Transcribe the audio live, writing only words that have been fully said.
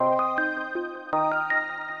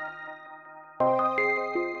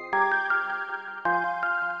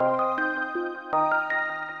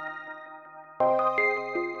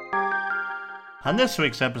On this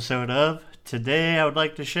week's episode of Today I Would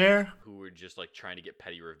Like to Share, who were just like trying to get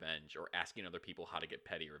petty revenge or asking other people how to get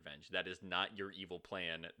petty revenge. That is not your evil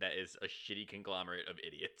plan. That is a shitty conglomerate of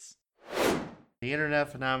idiots. the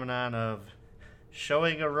internet phenomenon of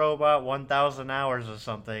showing a robot 1,000 hours of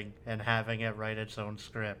something and having it write its own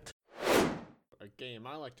script. A game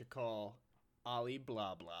I like to call Ali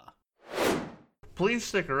Blah Blah. Please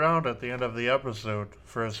stick around at the end of the episode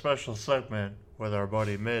for a special segment with our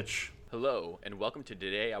buddy Mitch. Hello, and welcome to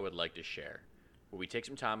Today I Would Like to Share, where we take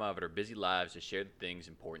some time out of our busy lives to share the things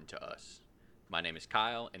important to us. My name is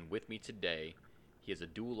Kyle, and with me today, he has a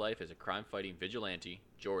dual life as a crime-fighting vigilante,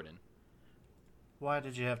 Jordan. Why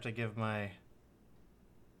did you have to give my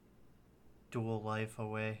dual life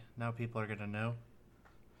away? Now people are gonna know.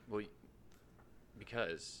 Well,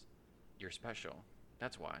 because you're special.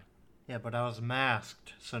 That's why. Yeah, but I was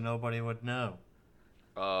masked, so nobody would know.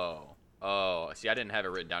 Oh, see, I didn't have it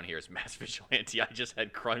written down here as mass vigilante. I just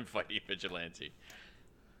had crime-fighting vigilante.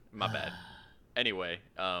 My bad. Anyway,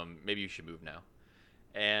 maybe you should move now.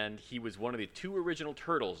 And he was one of the two original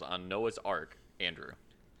turtles on Noah's Ark, Andrew.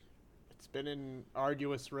 It's been an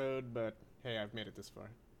arduous road, but hey, I've made it this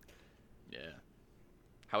far. Yeah.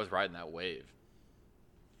 How was riding that wave?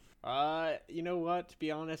 You know what? To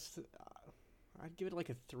be honest, I'd give it like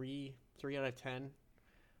a 3 out of 10.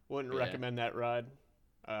 Wouldn't recommend that ride.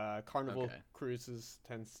 Carnival Cruises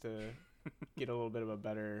tends to get a little bit of a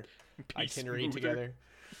better itinerary together.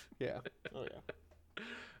 Yeah. Oh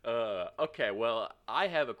yeah. Okay, well, I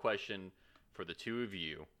have a question for the two of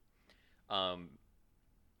you.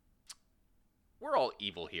 We're all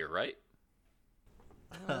evil here, right?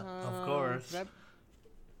 Of course.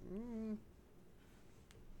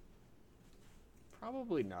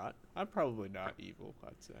 Probably not. I'm probably not evil,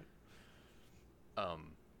 I'd say.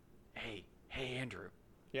 Hey, Andrew.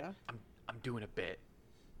 Yeah? I'm doing a bit.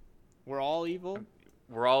 We're all evil?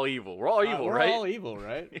 We're all evil. We're all evil, we're right? We're all evil,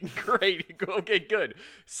 right? Great. Okay, good.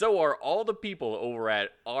 So are all the people over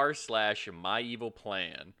at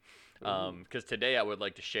r/MyEvilPlan. Because today I would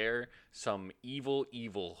like to share some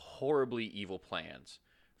horribly evil plans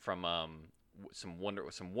from some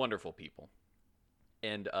wonderful people.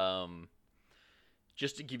 And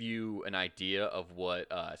just to give you an idea of what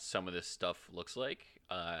some of this stuff looks like,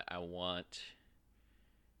 I want...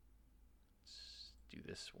 Let's do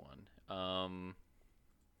this one.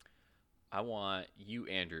 I want you,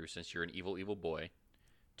 Andrew, since you're an evil boy,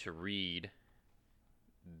 to read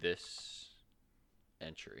this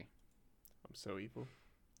entry. I'm so evil.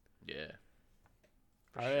 Yeah.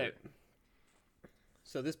 All right.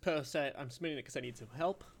 So this post, I'm submitting it because I need some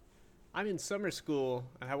help. I'm in summer school,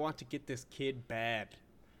 and I want to get this kid bad.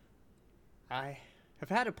 I have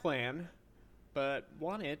had a plan, but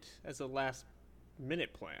want it as a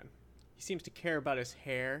last-minute plan. He seems to care about his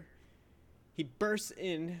hair. He bursts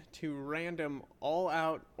into random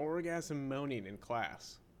all-out orgasm moaning in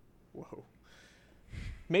class. Whoa.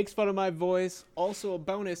 Makes fun of my voice. Also a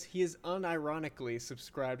bonus, he is unironically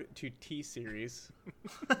subscribed to T-Series.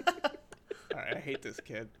 Alright, I hate this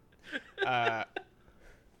kid.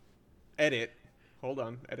 Edit. Hold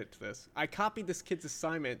on, edit to this. I copied this kid's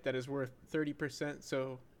assignment that is worth 30%,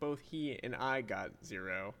 so both he and I got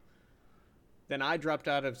 0. Then I dropped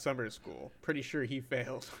out of summer school. Pretty sure he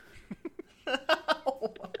failed.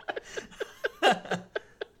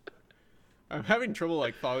 I'm having trouble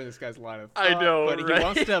following this guy's line of thought. I know, but right? He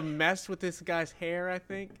wants to mess with this guy's hair, I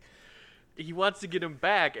think. He wants to get him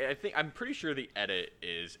back. I'm pretty sure the edit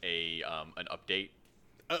is an update.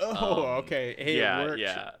 Oh, okay. Hey, yeah, it worked.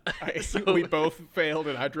 yeah. So we both failed,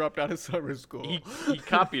 and I dropped out of summer school. He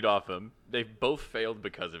copied off him. They both failed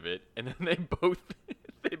because of it, and then they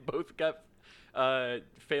both got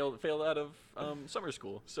failed out of summer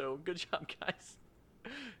school. So good job, guys.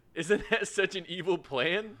 Isn't that such an evil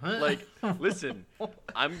plan? Listen,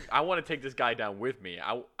 I want to take this guy down with me.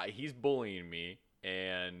 He's bullying me,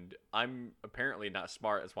 and I'm apparently not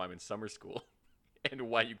smart. That's why I'm in summer school, and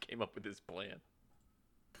why you came up with this plan.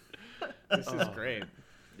 This is great.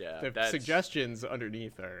 Yeah, the suggestions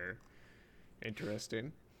underneath are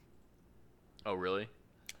interesting. Oh, really?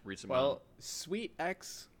 Read some. Well, Sweet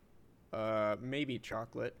X, maybe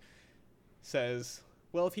chocolate, says,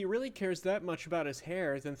 well, if he really cares that much about his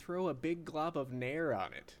hair, then throw a big glob of Nair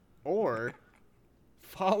on it. Or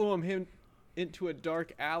follow him into a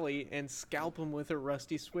dark alley and scalp him with a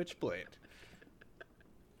rusty switchblade.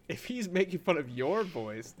 If he's making fun of your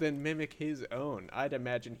voice, then mimic his own. I'd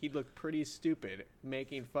imagine he'd look pretty stupid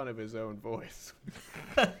making fun of his own voice.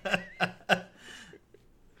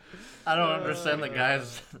 I don't understand the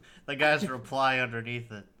guy's reply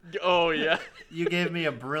underneath it. Oh, yeah. You gave me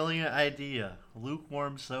a brilliant idea.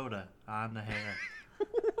 Lukewarm soda. on the hair.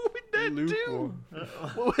 What would that Lukewarm. do?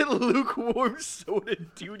 What would lukewarm soda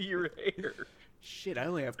do to your hair? Shit, I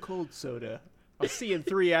only have cold soda. I'll see you in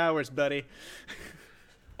 3 hours, buddy.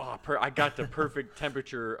 Oh, I got the perfect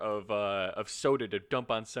temperature of soda to dump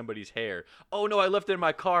on somebody's hair. Oh no, I left it in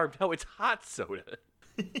my car. No, it's hot soda.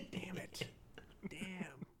 Damn it.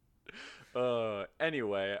 Damn.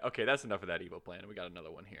 Anyway, okay, that's enough of that evil plan. We got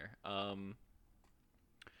another one here.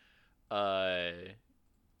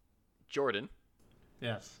 Jordan,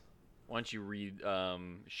 Yes. why don't you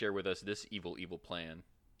share with us this evil plan?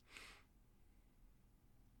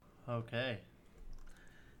 Okay.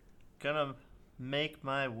 Gonna make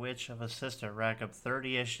my witch of a sister rack up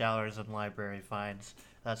 $30-ish in library fines.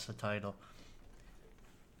 That's the title.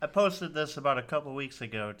 I posted this about a couple weeks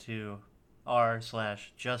ago to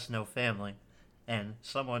r/justnofamily, and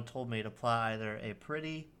someone told me to plot either a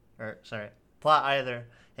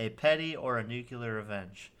petty or a nuclear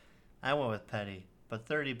revenge. I went with petty, but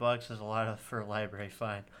 $30 is a lot for a library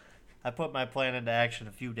fine. I put my plan into action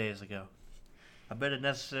a few days ago. A bit of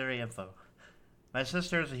necessary info. My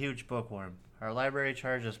sister is a huge bookworm. Our library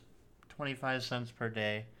charges 25 cents per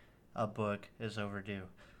day a book is overdue.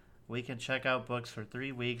 We can check out books for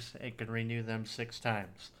 3 weeks and can renew them 6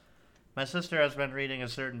 times. My sister has been reading a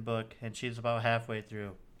certain book, and she's about halfway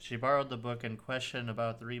through. She borrowed the book in question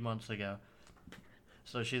about 3 months ago,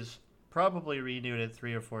 so she's probably renewed it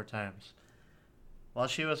 3 or 4 times. While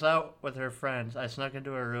she was out with her friends, I snuck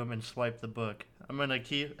into her room and swiped the book. I'm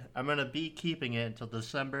gonna be keeping it until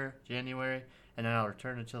December, January, and then I'll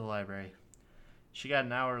return it to the library. She got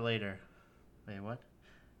an hour later. Wait, what?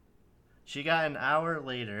 She got an hour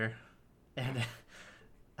later, and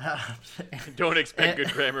Don't expect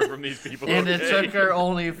good grammar from these people. and okay? it took her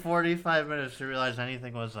only 45 minutes to realize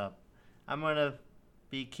anything was up. I'm gonna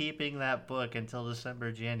be keeping that book until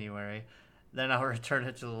December, January. Then I'll return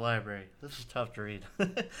it to the library. This is tough to read.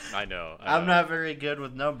 I know. I'm not very good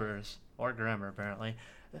with numbers or grammar, apparently.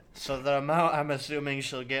 So the amount I'm assuming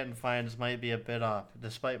she'll get in fines might be a bit off,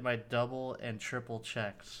 despite my double and triple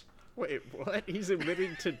checks. Wait, what? He's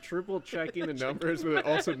admitting to triple checking the numbers, but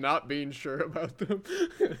also not being sure about them.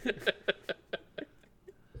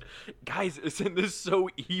 Guys, isn't this so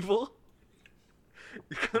evil?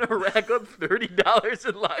 You're gonna rack up $30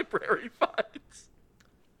 in library fines.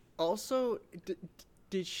 Also,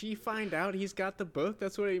 did she find out he's got the book?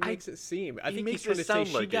 That's what he makes it seem. I he think makes he's trying it to say sound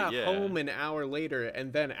she like it, got yeah. home an hour later,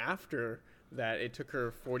 and then after that, it took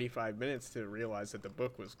her 45 minutes to realize that the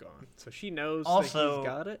book was gone. So she knows that Also- he's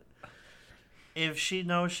got it? If she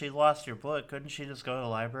knows she lost your book, couldn't she just go to the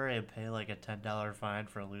library and pay like a $10 fine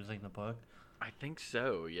for losing the book? I think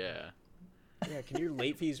so, yeah. Yeah, can your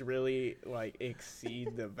late fees really, like,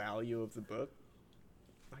 exceed the value of the book?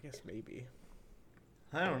 I guess maybe.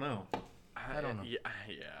 I don't know. I don't know.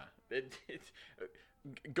 Yeah.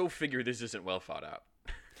 Go figure this isn't well thought out.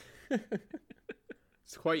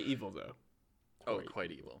 It's quite evil, though. Oh,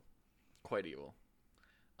 quite evil. Quite evil.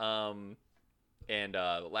 And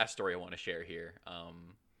the last story I want to share here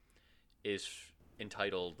is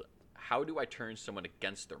entitled, How Do I Turn Someone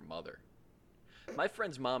Against Their Mother? My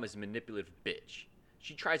friend's mom is a manipulative bitch.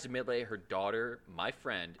 She tries to manipulate her daughter, my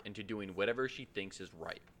friend, into doing whatever she thinks is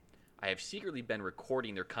right. I have secretly been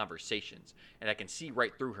recording their conversations, and I can see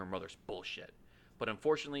right through her mother's bullshit. But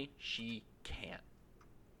unfortunately, she can't.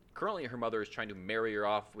 Currently, her mother is trying to marry her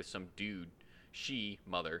off with some dude. She,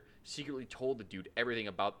 mother, secretly told the dude everything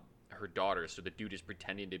about her daughter, so the dude is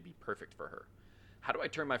pretending to be perfect for her. How do I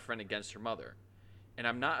turn my friend against her mother? And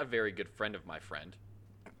I'm not a very good friend of my friend,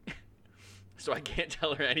 so I can't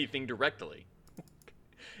tell her anything directly.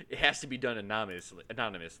 It has to be done anonymously,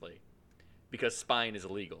 because spying is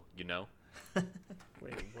illegal, you know?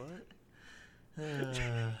 Wait, what?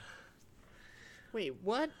 Wait,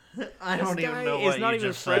 what? I This don't guy even know is what not you even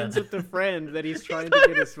just friends said. with the friend that he's trying to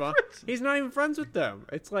get his mom. He's not even friends with them.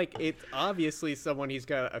 It's like, it's obviously someone he's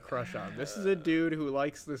got a crush on. This is a dude who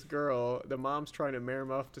likes this girl. The mom's trying to marry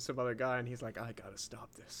him off to some other guy, and he's like, I gotta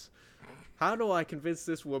stop this. How do I convince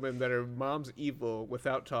this woman that her mom's evil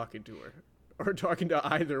without talking to her? Or talking to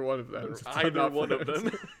either one of them? since I'm Either not one of friends.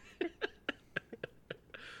 them.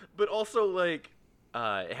 But also, like,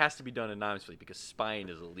 it has to be done anonymously because spying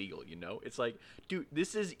is illegal, you know? It's like, dude,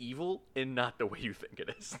 this is evil and not the way you think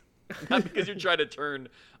it is. Not because you're trying to turn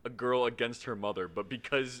a girl against her mother, but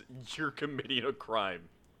because you're committing a crime.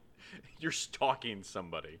 You're stalking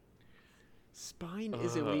somebody. Spying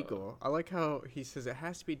is illegal. I like how he says it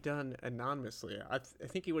has to be done anonymously. I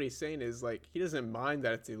think what he's saying is, like, he doesn't mind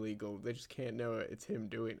that it's illegal. They just can't know it's him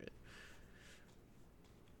doing it.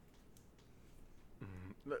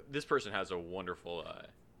 This person has a wonderful,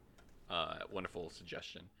 wonderful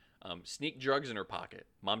suggestion. Sneak drugs in her pocket.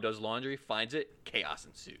 Mom does laundry, finds it, chaos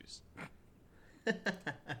ensues. Oh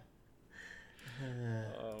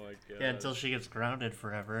my god. Yeah, until she gets grounded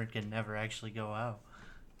forever and can never actually go out.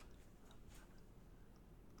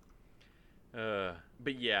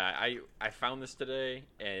 But yeah, I found this today,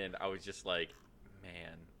 and I was just like,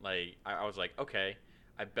 man, like I was like, okay,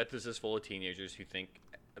 I bet this is full of teenagers who think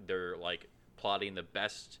they're like plotting the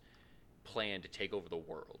best plan to take over the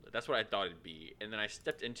world. That's what I thought it'd be. And then I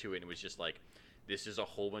stepped into it and it was just like, this is a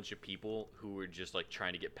whole bunch of people who are just like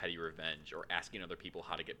trying to get petty revenge or asking other people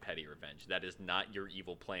how to get petty revenge. That is not your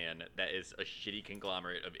evil plan. That is a shitty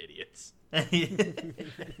conglomerate of idiots. I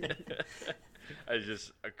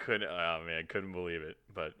couldn't believe it.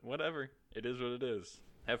 But whatever. It is what it is.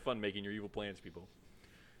 Have fun making your evil plans, people.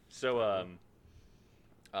 So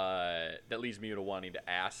that leads me to wanting to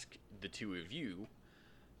ask the two of you,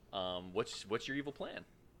 what's your evil plan?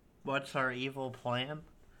 What's our evil plan?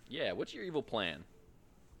 Yeah, what's your evil plan?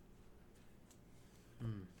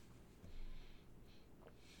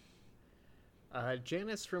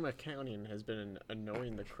 Janice from accounting has been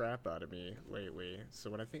annoying the crap out of me lately, so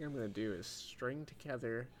what I think I'm going to do is string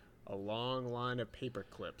together a long line of paper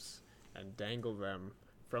clips and dangle them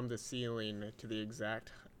from the ceiling to the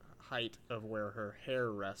exact height of where her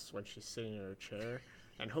hair rests when she's sitting in her chair.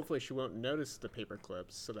 And hopefully she won't notice the paper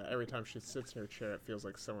clips, so that every time she sits in her chair, it feels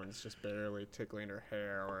like someone's just barely tickling her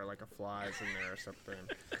hair, or like a fly's in there or something,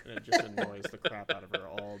 and it just annoys the crap out of her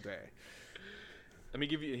all day. Let me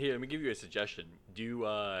give you a suggestion. Do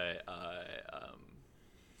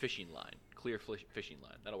fishing line, clear fishing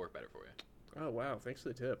line. That'll work better for you. Oh wow, thanks for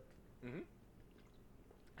the tip. Mm-hmm.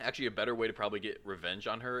 Actually, a better way to probably get revenge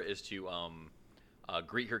on her is to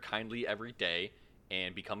greet her kindly every day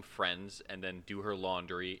and become friends, and then do her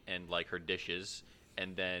laundry and like her dishes,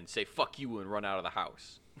 and then say fuck you and run out of the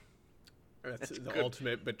house. That's the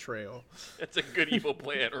ultimate betrayal. That's a good evil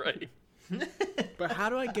plan, right? But how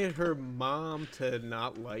do I get her mom to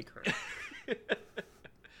not like her?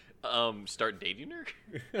 Start dating her?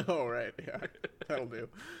 Oh, right. Yeah, that'll do.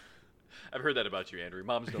 I've heard that about you, Andrew.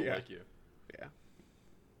 Moms don't like you. Yeah.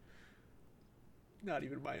 Not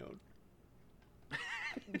even my own.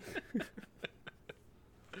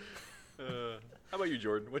 How about you,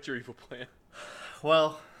 Jordan? What's your evil plan?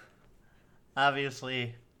 Well,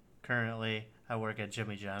 obviously, currently, I work at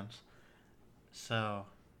Jimmy John's. So,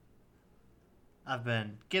 I've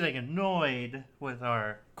been getting annoyed with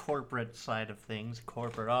our corporate side of things,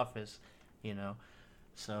 corporate office, you know.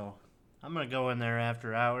 So, I'm going to go in there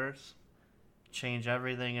after hours, change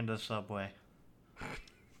everything into Subway.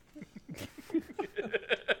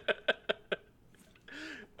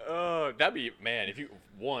 Oh, that'd be, man, if you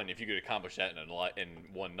could accomplish that in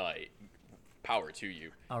one night, power to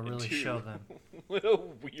you. I'll really show them. What a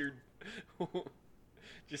weird,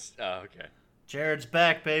 just, okay. Jared's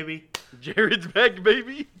back, baby. Jared's back,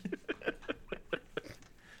 baby.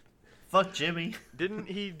 Fuck Jimmy. Didn't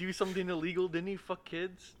he do something illegal? Didn't he fuck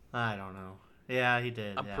kids? I don't know. Yeah, he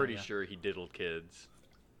did. I'm pretty sure he diddled kids.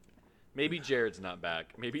 Maybe Jared's not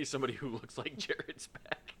back. Maybe somebody who looks like Jared's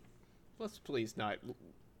back. Let's please not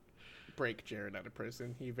break Jared out of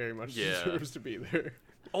prison. He very much deserves to be there.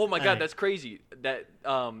 Oh my god, that's crazy. That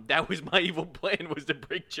was my evil plan, was to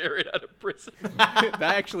break Jared out of prison. That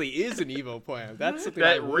actually is an evil plan. That's something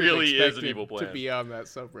that I really is an evil plan to be on that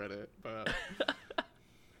subreddit. But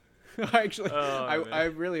actually, I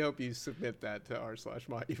really hope you submit that to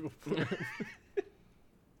r/myEvilPlan.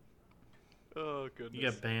 Oh goodness. You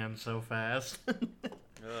get banned so fast.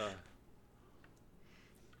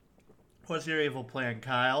 What's your evil plan,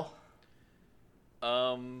 Kyle?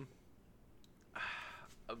 To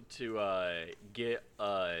get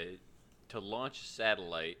to launch a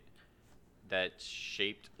satellite that's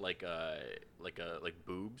shaped like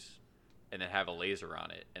boobs, and then have a laser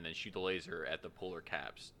on it, and then shoot the laser at the polar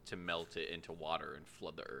caps to melt it into water and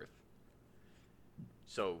flood the Earth.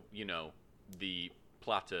 So, you know, the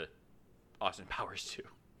plot to Austin Powers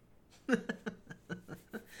 2.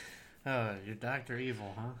 Oh, you're Dr.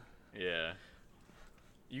 Evil, huh? Yeah.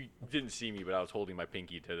 You didn't see me, but I was holding my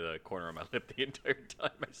pinky to the corner of my lip the entire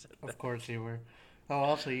time I said that. Of course you were. Oh,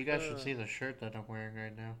 also, you guys should see the shirt that I'm wearing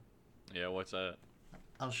right now. Yeah, what's that?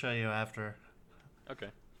 I'll show you after. Okay.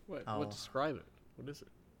 What? Describe it. What is it?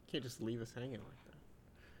 You can't just leave us hanging like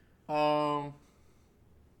that.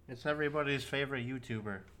 It's everybody's favorite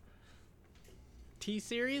YouTuber.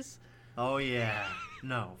 T-Series? Oh, yeah.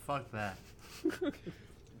 No, fuck that.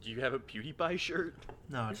 Do you have a PewDiePie shirt?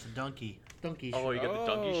 No, it's a Donkey shirt. Oh, you got the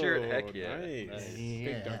Donkey shirt? Heck yeah. Nice.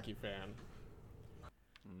 Big Donkey fan.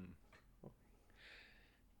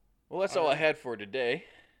 Well, that's all I had for today.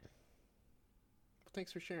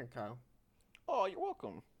 Thanks for sharing, Kyle. Oh, you're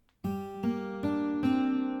welcome.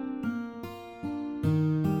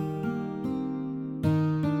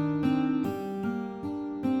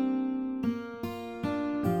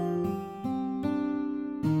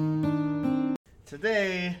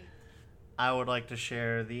 Today, I would like to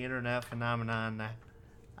share the internet phenomenon that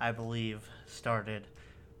I believe started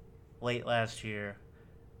late last year.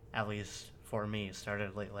 At least for me,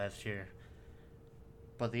 started late last year.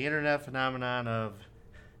 But the internet phenomenon of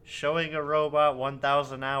showing a robot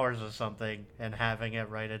 1,000 hours of something and having it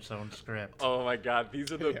write its own script. Oh my god,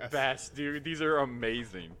 these are the Yes. best, dude. These are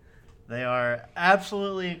amazing. They are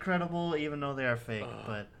absolutely incredible, even though they are fake.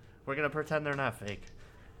 But we're going to pretend they're not fake.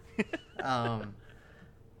 I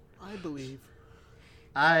believe.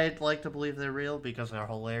 I'd like to believe they're real because they're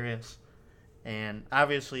hilarious. And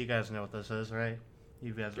obviously you guys know what this is, right?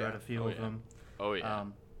 You guys read a few of them. Oh yeah.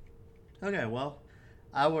 Okay, well,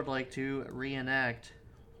 I would like to reenact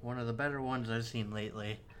one of the better ones I've seen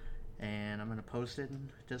lately. And I'm going to post it in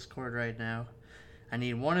Discord right now. I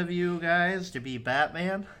need one of you guys to be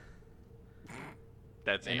Batman.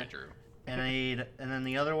 That's Andrew. And then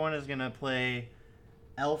the other one is going to play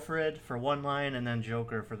Alfred for one line and then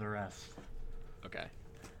Joker for the rest. Okay.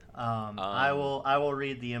 I will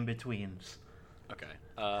read the in-betweens. Okay.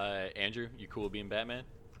 Andrew, you cool with being Batman?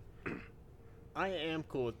 I am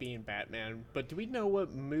cool with being Batman, but do we know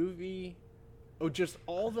what movie? Oh, just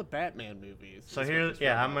all the Batman movies. So is what here, this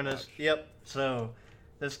yeah, robot I'm gonna. watched. Yep. So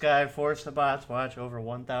this guy forced the bots to watch over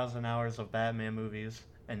 1,000 hours of Batman movies,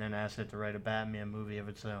 and then asked it to write a Batman movie of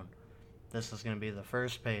its own. This is gonna be the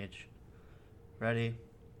first page. Ready?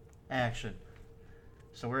 Action.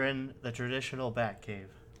 So we're in the traditional Batcave.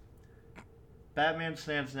 Batman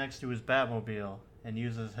stands next to his Batmobile and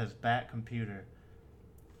uses his Bat computer.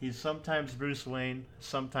 He's sometimes Bruce Wayne,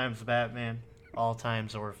 sometimes Batman, all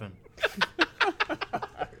times Orphan.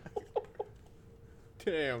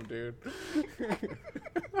 Damn, dude.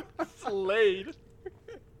 Slade.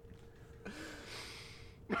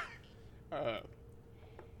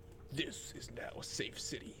 This is now a safe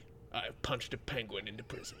city. I have punched a penguin into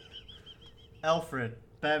prison. Alfred,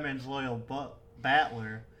 Batman's loyal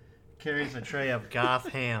battler, carries a tray of goth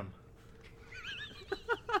ham.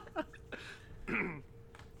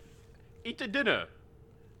 Eat the dinner.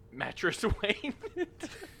 Mattress Wayne.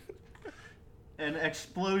 An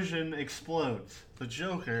explosion explodes. The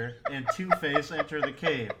Joker and Two-Face enter the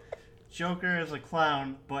cave. Joker is a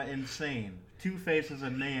clown, but insane. Two-Face is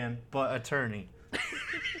a man, but attorney.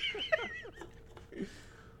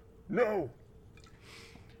 No!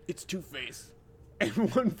 It's Two-Face.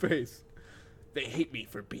 And One-Face. They hate me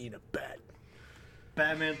for being a bat.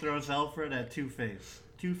 Batman throws Alfred at Two-Face.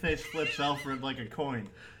 Two-Face flips Alfred like a coin.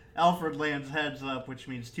 Alfred lands heads up, which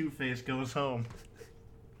means Two-Face goes home.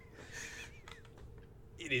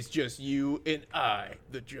 It is just you and I,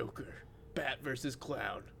 the Joker. Bat versus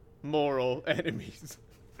clown. Moral enemies.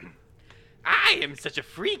 I am such a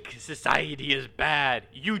freak. Society is bad.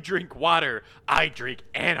 You drink water. I drink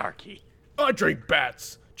anarchy. I drink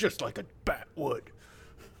bats, just like a bat would.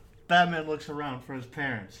 Batman looks around for his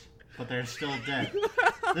parents, but they're still dead.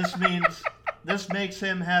 This makes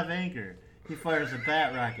him have anger. He fires a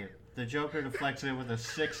bat rocket. The Joker deflects it with a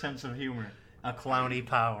sick sense of humor, a clowny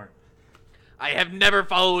power. I have never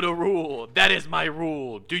followed a rule. That is my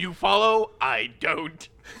rule. Do you follow? I don't.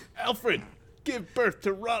 Alfred, give birth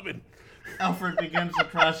to Robin. Alfred begins the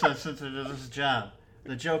process since it is his job.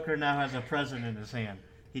 The Joker now has a present in his hand.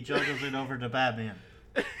 He juggles it over to Batman.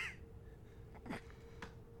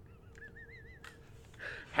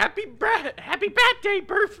 Happy Bat Day,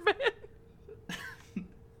 Birthman.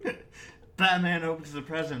 Batman opens the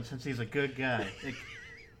present since he's a good guy.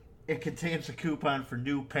 It contains a coupon for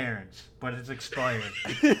new parents, but it's expired.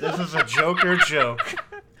 This is a Joker joke.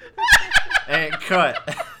 And cut.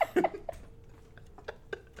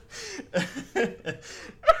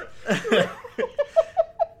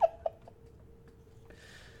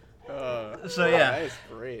 So yeah, That is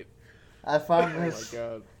great. I found Oh my this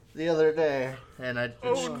god. the other day, and it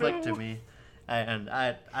just Oh, clicked to no. me, and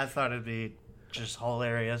I thought it'd be just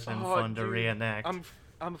hilarious and Oh, fun to dude, reenact.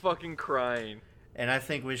 I'm fucking crying. And I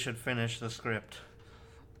think we should finish the script.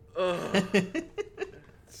 Ugh.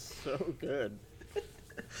 So good.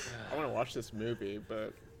 I want to watch this movie,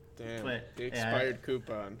 but damn, But, the yeah, expired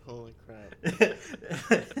coupon. Holy crap.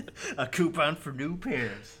 A coupon for new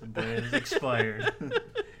parents, but it is expired.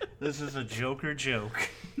 This is a Joker joke.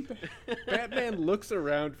 Batman looks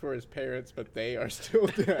around for his parents, but they are still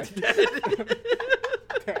dead.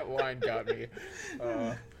 That line got me.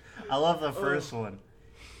 I love the first one.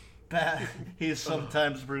 He's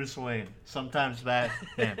sometimes Bruce Wayne, sometimes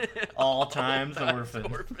Batman, all times orphan.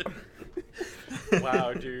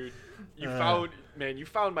 Wow, dude. You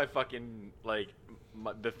found my fucking, like,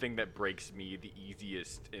 the thing that breaks me the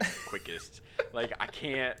easiest and quickest. Like, I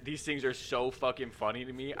can't. These things are so fucking funny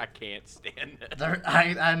to me. I can't stand them.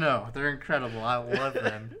 I know they're incredible. I love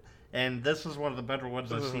them, and this is one of the better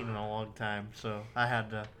ones I've seen in a long time. So I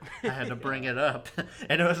had to bring it up,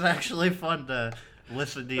 and it was actually fun to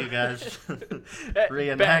listen to you guys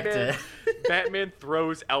reenact it. Batman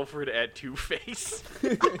throws Alfred at Two-Face.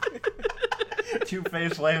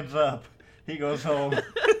 Two-Face lands up. He goes home.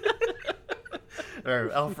 Or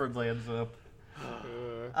Alfred lands up.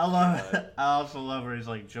 I also love where he's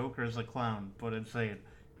like, Joker's a clown, but insane.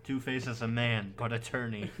 Two-Face is a man, but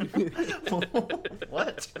attorney.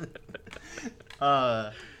 What?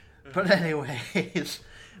 But anyways,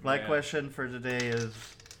 my question for today is,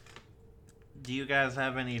 do you guys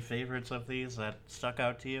have any favorites of these that stuck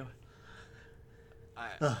out to you?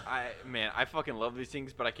 I fucking love these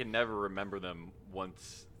things, but I can never remember them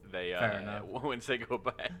once they go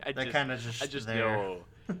by. I just know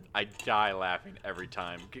I die laughing every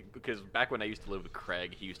time, because back when I used to live with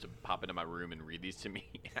Craig, he used to pop into my room and read these to me,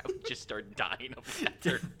 and I would just start dying of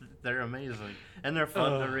laughter. They're amazing, and they're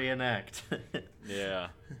fun to reenact. Yeah.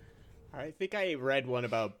 I think I read one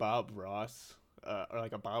about Bob Ross, or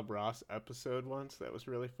like a Bob Ross episode once that was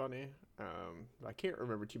really funny. I can't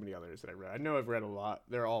remember too many others that I read. I know I've read a lot.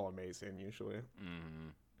 They're all amazing usually. Mm-hmm.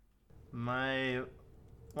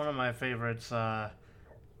 One of my favorites,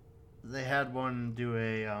 they had one do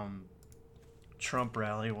a Trump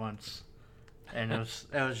rally once, and it was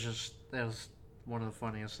one of the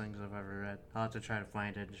funniest things I've ever read. I'll have to try to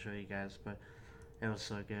find it and show you guys, but it was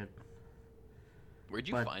so good. Where'd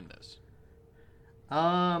you find this?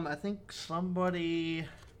 I think somebody,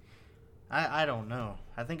 I don't know.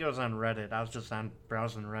 I think it was on Reddit. I was just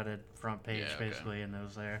browsing Reddit front page basically, and it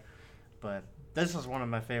was there. But this is one of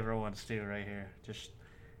my favorite ones too, right here. Just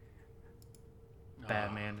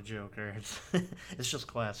Batman the Joker. It's just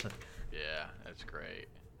classic. Yeah, that's great.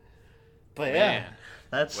 But Man.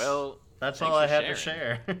 that's all I had to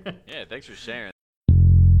share. Yeah, thanks for sharing.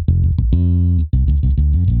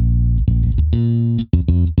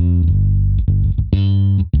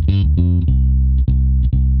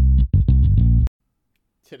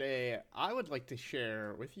 Today, I would like to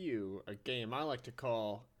share with you a game I like to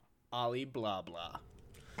call Ali Blah Blah.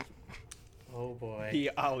 Oh boy.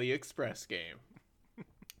 The AliExpress game.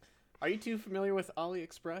 Are you too familiar with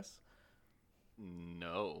AliExpress?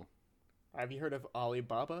 No. Have you heard of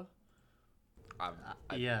Alibaba?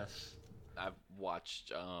 Yes. I've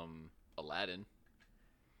watched Aladdin.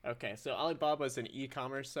 Okay, so Alibaba is an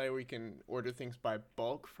e-commerce site where you can order things by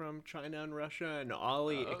bulk from China and Russia, and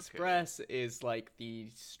AliExpress is like the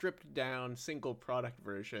stripped down single product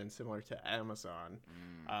version similar to Amazon.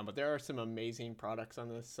 But there are some amazing products on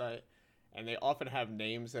this site, and they often have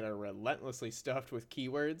names that are relentlessly stuffed with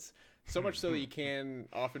keywords, so much so that you can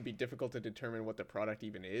often be difficult to determine what the product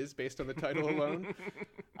even is based on the title alone.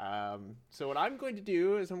 So what I'm going to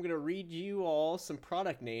do is I'm going to read you all some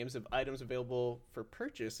product names of items available for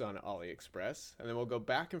purchase on AliExpress, and then we'll go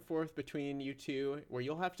back and forth between you two, where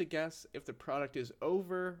you'll have to guess if the product is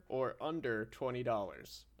over or under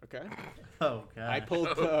 $20. Okay? Oh god. I pulled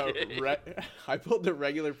the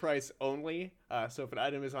regular price only. So if an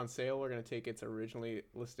item is on sale, we're going to take its originally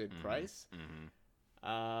listed price.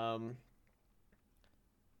 I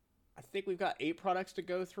think we've got 8 products to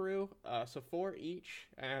go through, so 4 each,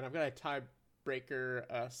 and I've got a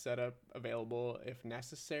tiebreaker setup available if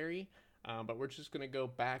necessary, but we're just going to go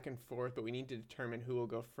back and forth, but we need to determine who will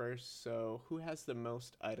go first. So who has the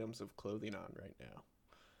most items of clothing on right now?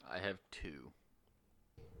 I have 2.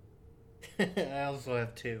 I also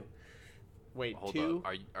have 2. Wait, Hold 2?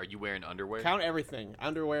 up. Are you wearing underwear? Count everything.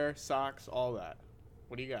 Underwear, socks, all that.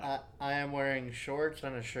 What do you got? I am wearing shorts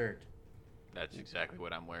and a shirt. That's exactly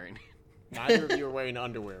what I'm wearing. Neither of you are wearing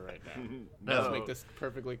underwear right now. No. Let's make this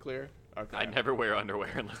perfectly clear. Okay. I never wear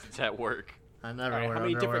underwear unless it's at work. I never All right, wear how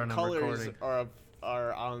many underwear different when I'm colors recording.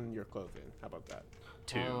 are on your clothing? How about that?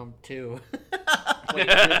 2. 2. Wait,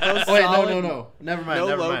 you're both Wait, solid? no. Never mind. No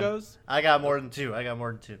never logos? Mind. I got more than 2.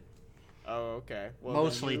 Oh, okay. Well,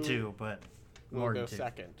 Mostly then 2, but we'll more go than 2.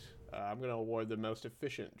 second. I'm going to award the most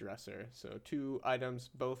efficient dresser. So 2 items,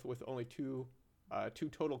 both with only 2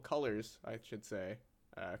 total colors, I should say.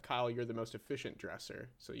 Kyle, you're the most efficient dresser,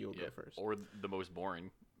 so you'll go first. Or the most boring.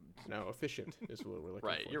 No, efficient is what we're looking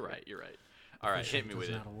Right, for. you're right. All right, hit me with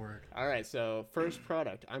it. Not a word. All right, so first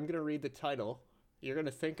product. I'm going to read the title. You're going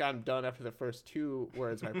to think I'm done after the first 2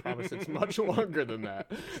 words. I promise it's much longer than that.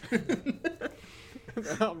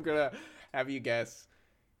 I'm gonna have you guess.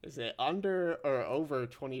 Is it under or over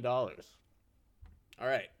 $20? All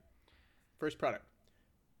right. First product.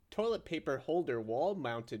 Toilet paper holder,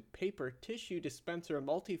 wall-mounted paper tissue dispenser,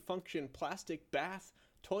 multifunction plastic bath,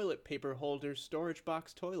 toilet paper holder, storage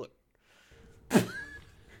box toilet. I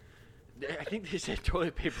think they said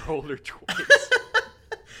toilet paper holder twice.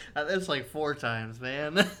 That's like 4 times,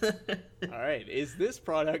 man. All right. Is this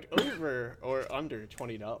product over or under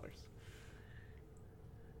 $20?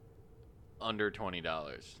 Under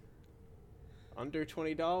 $20. Under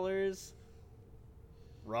 $20?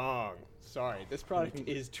 Wrong. Sorry. This product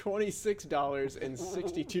is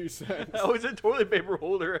 $26.62. How is a toilet paper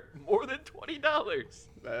holder more than $20?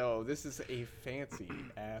 Oh, this is a fancy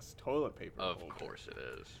ass toilet paper Of holder. course it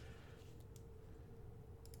is.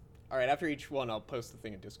 All right, after each one, I'll post the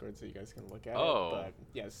thing in Discord so you guys can look at Oh. it. But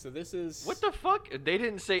yeah, so this is What the fuck? They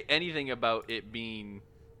didn't say anything about it being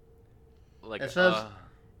like It says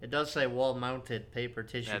it does say wall-mounted paper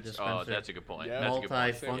tissue dispenser. that's a good point. Yeah. That's a good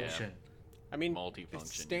point. multifunction. I mean, Multifunction, a you're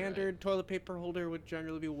standard toilet paper holder would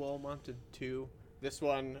generally be wall mounted too. This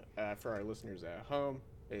one, for our listeners at home,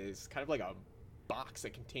 is kind of like a box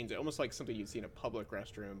that contains it, almost like something you'd see in a public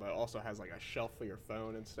restroom, but also has like a shelf for your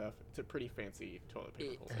phone and stuff. It's a pretty fancy toilet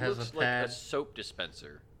paper It holder. has looks a like a pad. soap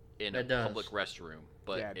dispenser in a It does. public restroom,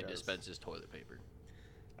 but Yeah, it it does. dispenses toilet paper.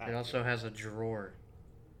 It also has a drawer.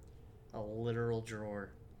 A literal drawer.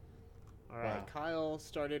 All right, Wow. Kyle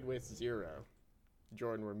started with 0.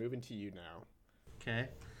 Jordan, we're moving to you now. Okay.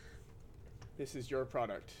 This is your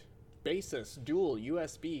product. Basis dual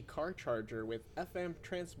USB car charger with FM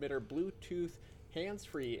transmitter, Bluetooth,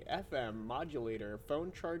 hands-free FM modulator,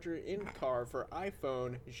 phone charger in car for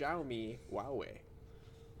iPhone, Xiaomi, Huawei.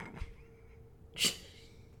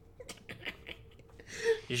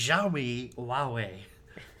 Xiaomi Huawei.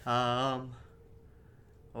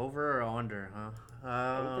 Over or under, huh?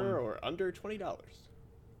 Over or under $20?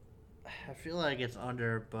 I feel like it's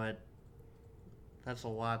under, but that's a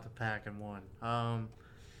lot to pack in one. I'll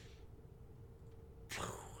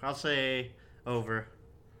say over.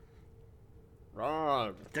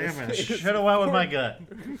 Wrong. Damn it! I This is should have went with my gut.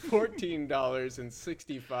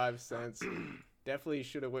 $14.65. Definitely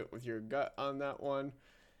should have went with your gut on that one.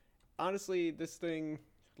 Honestly, this thing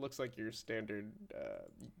looks like your standard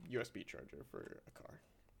USB charger for a car.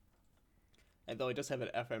 And though it does have an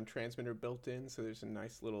FM transmitter built in, so there's a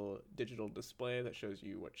nice little digital display that shows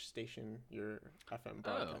you which station you're FM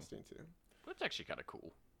broadcasting to. That's actually kind of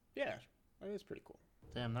cool. Yeah, that is pretty cool.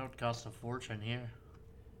 Damn, that would cost a fortune here.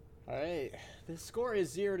 All right, the score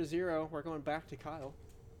is 0-0. We're going back to Kyle.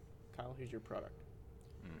 Kyle, here's your product.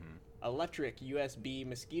 Electric USB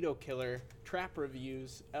mosquito killer, trap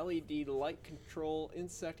reviews, LED light control,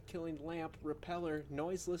 insect killing lamp, repeller,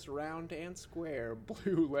 noiseless round and square,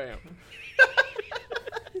 blue lamp.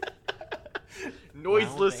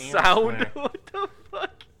 Noiseless Round and sound. square. What the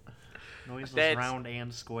fuck? Noiseless, That's- round,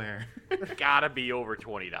 and square. Gotta be over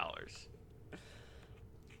 $20.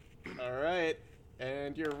 All right,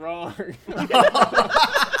 and you're wrong.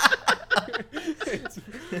 It's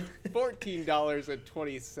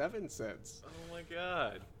 $14.27. Oh my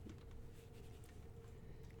god.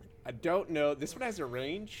 I don't know. This one has a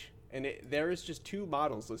range, and there is just 2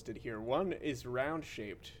 models listed here. One is round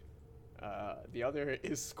shaped. The other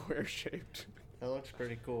is square shaped. That looks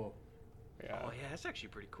pretty cool. Yeah. Oh yeah, that's actually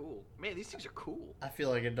pretty cool. Man, these things are cool. I feel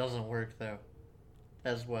like it doesn't work though,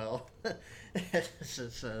 as well as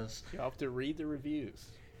it says. You'll have to read the reviews,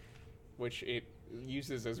 which it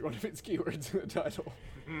uses as one of its keywords in the title.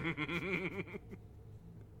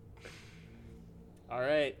 All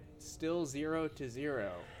right, still 0-0.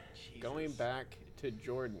 Going Jesus. back to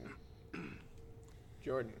Jordan.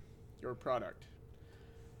 Jordan, your product.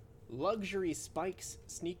 Luxury spikes,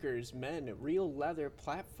 sneakers, men, real leather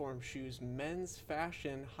platform shoes, men's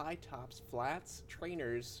fashion, high tops, flats,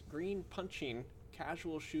 trainers, green punching,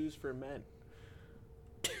 casual shoes for men.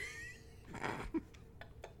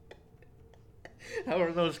 How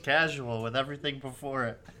are those casual with everything before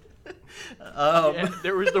it? Yeah,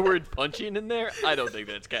 there was the word punching in there. I don't think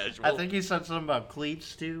that's casual. I think he said something about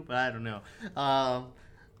cleats too, but I don't know.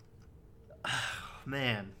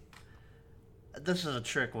 Man, this is a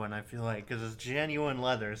trick one. I feel like because it's genuine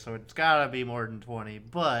leather, so it's gotta be more than 20.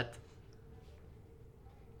 But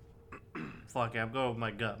fuck it, I'm going with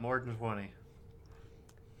my gut. More than 20.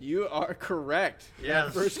 You are correct.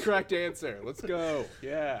 Yes. First correct answer. Let's go.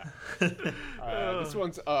 Yeah. This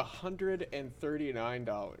one's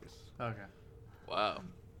 $139. Okay. Wow.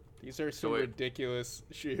 These are So some it- ridiculous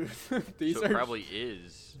shoes. These so are it probably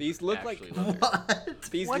is. These look like- actually leather. What?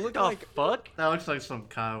 these What look the like fuck? That looks like some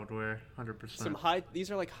Kyle would wear, 100%. some high.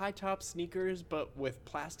 These are like high top sneakers, but with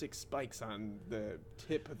plastic spikes on the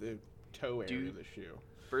tip of the toe area Dude. of the shoe.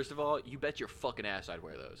 First of all, you bet your fucking ass I'd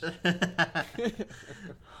wear those.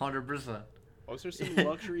 100%. Those are some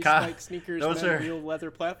luxury Kyle- spike sneakers, those and are- real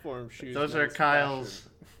leather platform shoes. Those man. are It's Kyle's.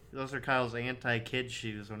 Those are Kyle's anti-kid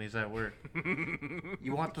shoes when he's at work.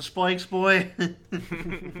 You want the spikes, boy?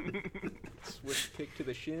 fashion. Swift kick to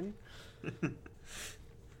the shin.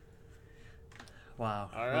 Wow.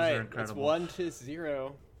 All those right, are it's incredible.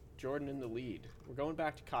 1-0. Jordan in the lead. We're going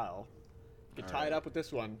back to Kyle. You can All tie it right. up with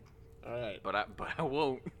this one. All right. but I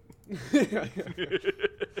won't. All right,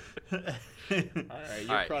 your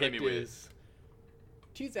Alright, product hit me with it. is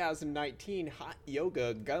 2019 Hot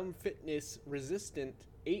Yoga Gum Fitness Resistant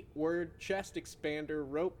 8-word chest expander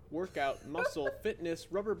rope workout muscle fitness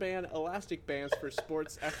rubber band elastic bands for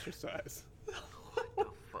sports exercise.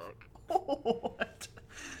 What?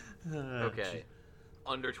 Okay,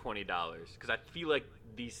 under $20 because I feel like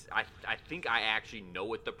these. I think I actually know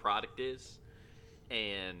what the product is,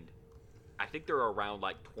 and I think they're around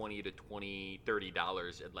like $20 to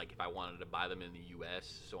 $30, and like if I wanted to buy them in the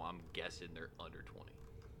U.S., so I'm guessing they're under 20.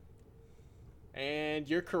 And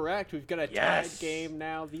you're correct. We've got a tied Yes! game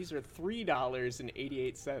now. These are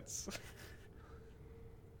 $3.88.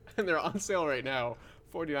 And they're on sale right now.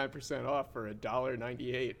 49% off for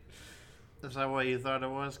 $1.98. Is that what you thought it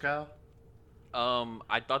was, Kyle?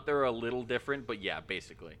 I thought they were a little different, but yeah,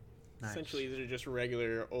 basically. Nice. Essentially, these are just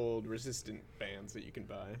regular old resistant bands that you can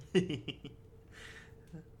buy.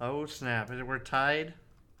 Oh snap! We're tied.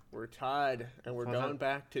 We're tied, and we're Was going it-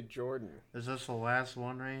 back to Jordan. Is this the last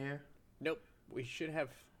one right here? Nope, we should have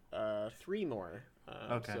 3 more.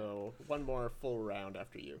 Okay. So one more full round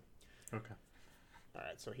after you. Okay. All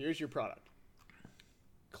right, so here's your product.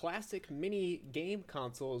 Classic mini game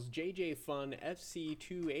consoles JJ Fun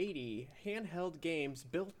FC280 handheld games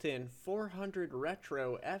built-in 400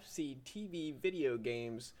 retro FC TV video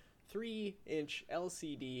games 3-inch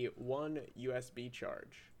LCD 1 USB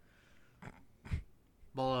charge.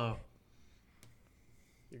 Below.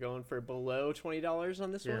 You're going for below $20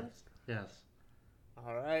 on this Yes. one? Yes.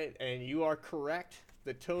 All right, and you are correct.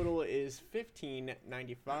 The total is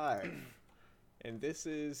 $15.95. And this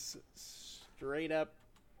is straight up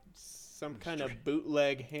some kind of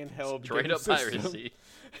bootleg handheld Straight game up system. piracy.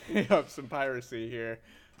 Yep, some piracy here.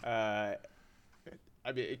 I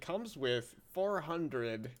mean, it comes with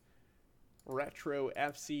 400 retro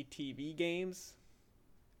FC TV games.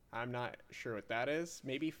 I'm not sure what that is.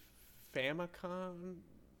 Maybe Famicom?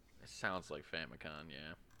 It sounds like Famicom,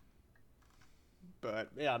 yeah. But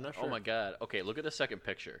yeah, I'm not sure. Oh my god. Okay, look at the second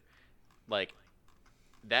picture. Like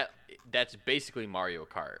that's basically Mario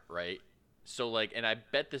Kart, right? So like, and I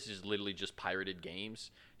bet this is literally just pirated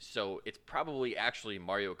games. So it's probably actually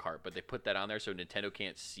Mario Kart, but they put that on there so Nintendo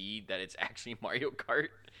can't see that it's actually Mario Kart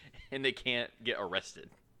and they can't get arrested.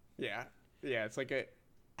 Yeah, it's like a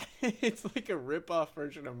it's like a rip-off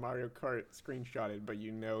version of Mario Kart screenshotted, but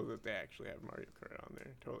you know that they actually have Mario Kart on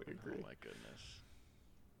there. Totally agree. Oh my goodness.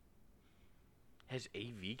 Has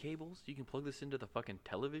AV cables? You can plug this into the fucking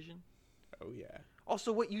television? Oh yeah,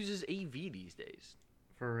 Also, what uses AV these days?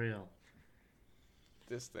 For real.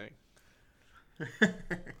 this thing.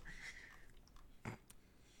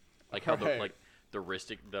 Like how Right. the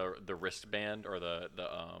wristband or the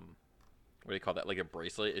what do you call that? Like a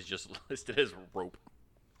bracelet is just listed as rope.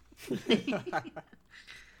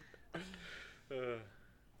 All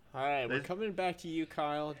right, we're This- coming back to you,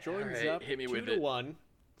 Kyle. Jordan's right, up hit me 2 with to it. 1,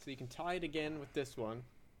 so you can tie it again with this one.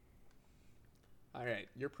 All right,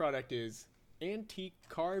 your product is antique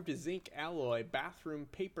carved zinc alloy bathroom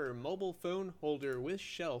paper mobile phone holder with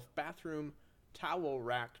shelf bathroom towel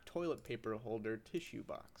rack toilet paper holder tissue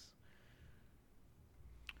box.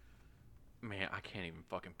 Man, I can't even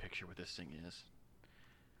fucking picture what this thing is.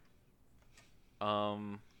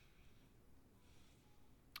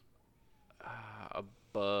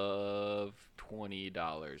 Above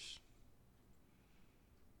 $20.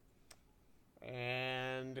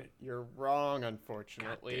 And you're wrong,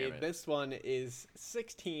 unfortunately. God damn it. This one is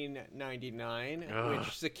 $16.99, Ugh.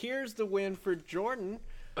 which secures the win for Jordan.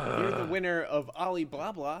 You're the winner of Ali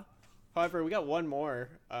Blah Blah. However, we got one more,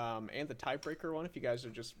 and the tiebreaker one. If you guys are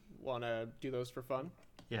just want to do those for fun.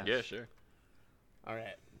 Yes. Yeah, sure. All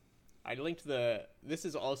right. I linked the. This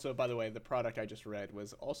is also, by the way, the product I just read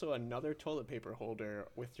was also another toilet paper holder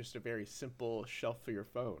with just a very simple shelf for your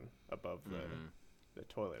phone above the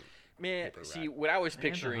toilet. Man, paper see, rack. what I was And the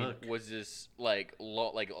picturing hook. was this like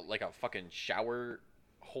like a fucking shower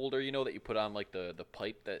holder, that you put on like the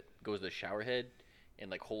pipe that goes to the shower head and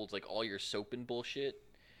like holds like all your soap and bullshit.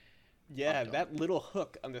 Yeah, that little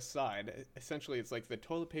hook on the side. Essentially, it's like the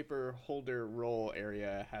toilet paper holder roll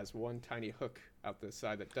area has one tiny hook out the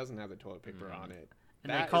side that doesn't have the toilet paper on it.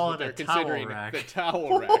 And That they call is what it a they're towel considering rack. the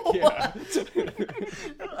towel rack. Yeah.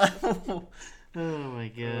 Oh my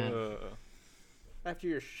god. After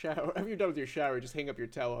you're done with your shower, just hang up your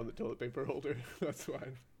towel on the toilet paper holder. That's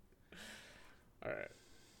fine. All right.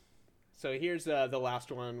 So here's the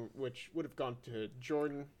last one, which would have gone to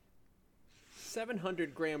Jordan.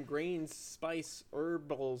 700-gram grains, spice,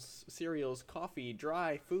 herbals, cereals, coffee,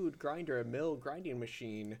 dry food grinder, mill, grinding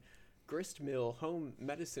machine, grist mill, home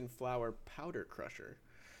medicine flour, powder crusher.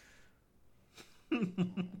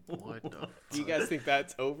 What the? Do you guys think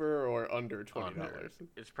that's over or under $20? Under.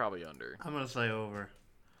 It's probably under. I'm gonna say over.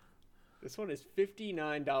 This one is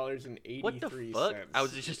 $59.83. What the fuck? I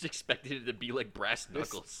was just expecting it to be like brass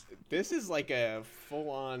knuckles. This is like a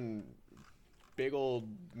full-on big old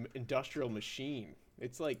industrial machine.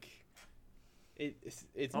 It's like it's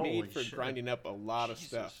Holy made for shit. grinding up a lot of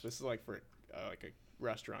stuff. Jesus. This is like for like a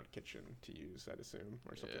restaurant kitchen to use, I'd assume,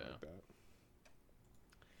 or something Yeah. like that.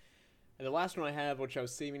 And the last one I have, which I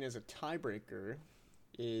was saving as a tiebreaker,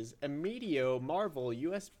 is a Medio Marvel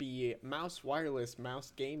USB mouse, wireless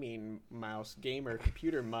mouse, gaming mouse, gamer,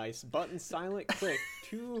 computer mice, button silent click,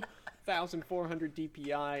 2,400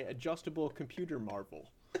 DPI, adjustable computer Marvel.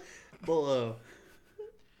 Below.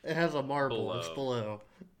 It has a marble. It's Below. below.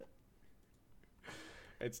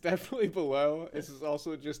 It's definitely below. This is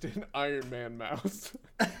also just an Iron Man mouse.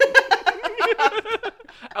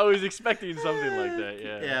 I was expecting something like that.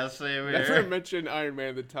 Yeah. Yeah, same Never here. mentioned Iron Man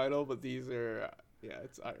in the title, but these are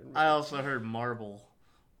it's Iron Man. I also heard marble.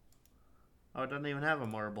 Oh, it doesn't even have a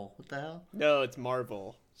marble. What the hell? No, it's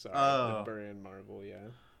Marvel. Sorry, Oh. the brand Marvel. Yeah.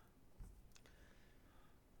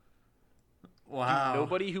 Wow.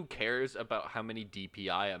 Nobody who cares about how many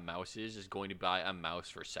DPI a mouse is going to buy a mouse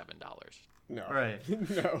for $7. No. Right.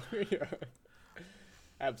 No. Yeah.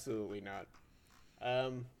 Absolutely not.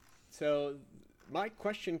 So my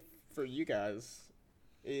question for you guys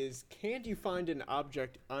is, can you find an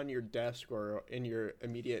object on your desk or in your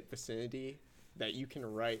immediate vicinity that you can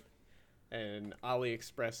write an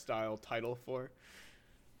AliExpress style title for?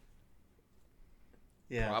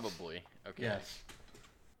 Yes. Probably. Okay. Yes.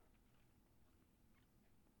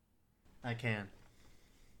 I can.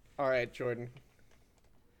 All right, Jordan.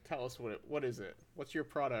 Tell us what is it? What's your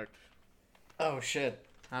product? Oh shit.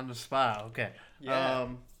 On the spot. Okay. Yeah.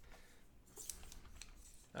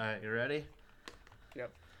 Alright, you ready?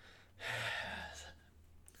 Yep.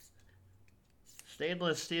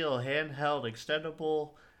 Stainless steel handheld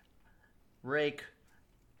extendable rake.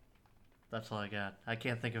 That's all I got. I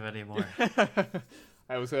can't think of any more.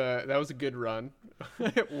 That was a good run.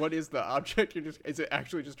 What is the object? Is it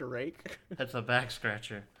actually just a rake? That's a back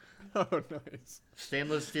scratcher. Oh, nice.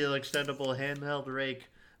 Stainless steel extendable handheld rake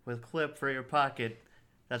with clip for your pocket.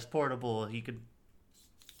 That's portable. You could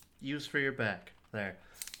use for your back. There.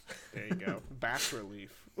 There you go. Back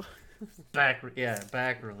relief. Back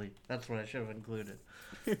relief. That's what I should have included.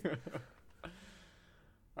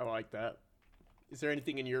 I like that. Is there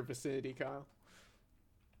anything in your vicinity, Kyle?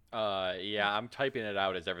 Yeah, I'm typing it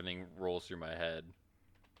out as everything rolls through my head.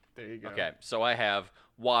 There you go. Okay, so I have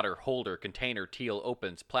water, holder, container, teal,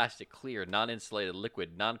 opens, plastic, clear, non-insulated,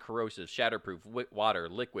 liquid, non-corrosive, shatterproof, water,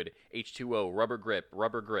 liquid, H2O, rubber grip.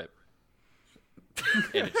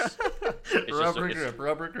 And it's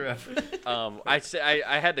Rubber grip.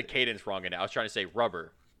 I had the cadence wrong in it. I was trying to say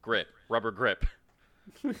rubber grip.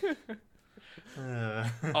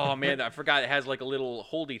 Oh man, I forgot it has like a little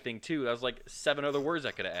holdy thing too. That was like 7 other words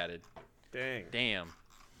I could have added. Dang. Damn.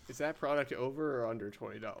 Is that product over or under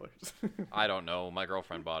 $20? I don't know. My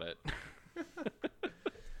girlfriend bought it.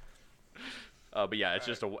 But yeah,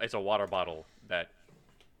 it's a water bottle that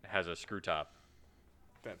has a screw top.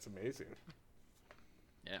 That's amazing.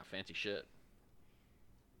 Yeah, fancy shit.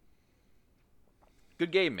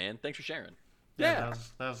 Good game, man. Thanks for sharing. Yeah.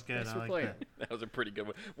 That was good. Thanks I for like playing. that. That was a pretty good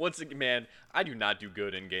one. Once again, man, I do not do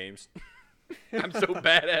good in games. I'm so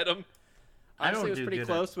bad at them. I Honestly, don't it was do pretty good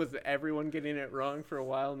close with everyone getting it wrong for a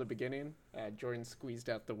while in the beginning. Jordan squeezed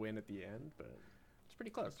out the win at the end, but it's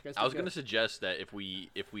pretty close. You guys I was did gonna good. suggest that if we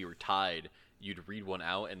were tied, you'd read one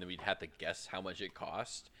out, and then we'd have to guess how much it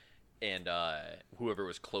cost, and whoever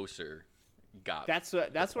was closer got. That's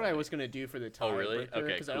what I was gonna do for the tiebreaker. Oh, really?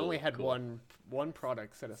 Okay, Because I cool, only had cool. one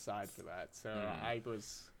product set aside for that, so I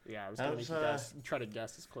was That going was, to try to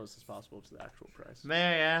guess as close as possible to the actual price. May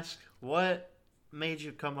I ask, what made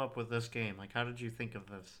you come up with this game? Like, how did you think of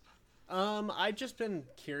this? I've just been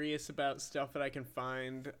curious about stuff that I can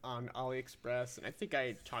find on AliExpress, and I think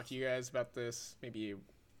I talked to you guys about this maybe a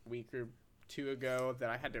week or two ago, that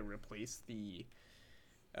I had to replace the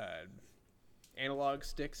analog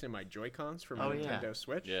sticks in my Joy-Cons for my Nintendo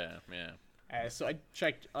Switch. Yeah. So I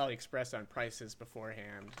checked AliExpress on prices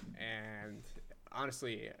beforehand, and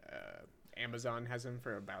honestly, Amazon has them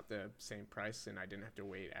for about the same price, and I didn't have to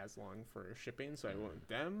wait as long for shipping, so I went with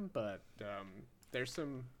them. But there's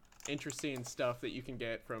some interesting stuff that you can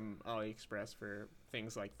get from AliExpress for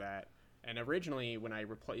things like that. And originally, when I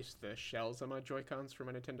replaced the shells on my Joy-Cons for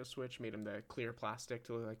my Nintendo Switch, made them the clear plastic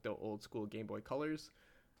to look like the old school Game Boy Colors,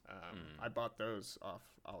 I bought those off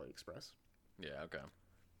AliExpress. Yeah, okay.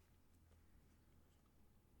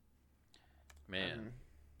 Man.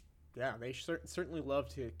 Yeah, they certainly love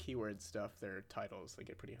to keyword stuff their titles. They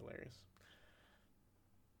get pretty hilarious.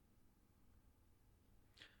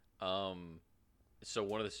 So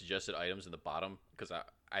one of the suggested items in the bottom, because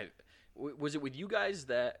was it with you guys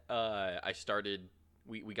that I started,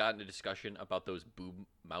 we got into discussion about those boob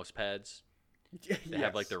mouse pads that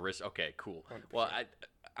have like the wrist. Okay, cool. 100%. Well,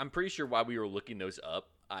 I'm pretty sure while we were looking those up,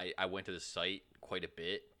 I went to the site quite a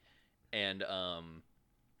bit, and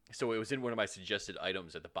so it was in one of my suggested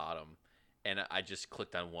items at the bottom, and I just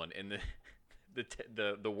clicked on one, and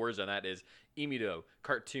the words on that is Emito,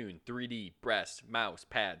 cartoon, 3D, breast, mouse,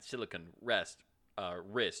 pad, silicone, wrist,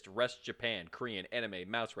 Japan, Korean, anime,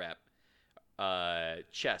 mouse wrap,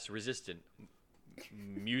 chess, resistant,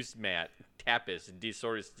 muse mat, tapis,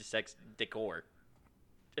 disorder, sex, decor.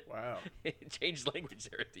 Wow. Changed language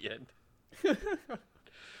there at the end.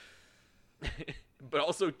 But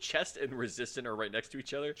also chest and resistant are right next to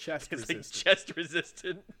each other. Chest resistant. Chest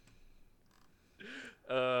resistant.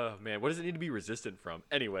 Man, what does it need to be resistant from?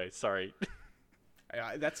 Anyway, sorry.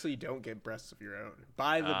 That's so you don't get breasts of your own.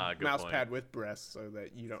 Buy the mouse pad with breasts so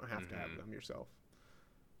that you don't have to have them yourself.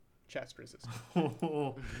 Chest resistant.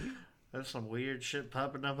 There's some weird shit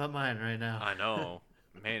popping up on mine right now. I know.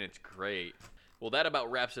 Man, it's great. Well, that about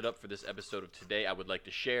wraps it up for this episode of Today I Would Like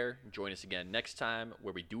to Share. Join us again next time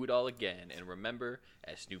where we do it all again. And remember,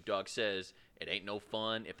 as Snoop Dogg says, it ain't no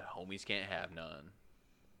fun if the homies can't have none.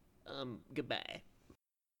 Goodbye.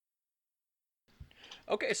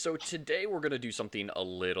 Okay, so today we're going to do something a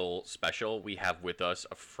little special. We have with us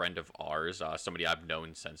a friend of ours, somebody I've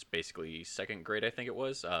known since basically second grade, I think it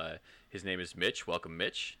was. His name is Mitch. Welcome,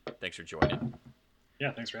 Mitch. Thanks for joining.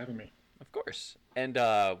 Yeah, thanks for having me. Of course. And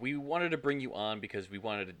we wanted to bring you on because we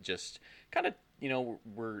wanted to just kind of,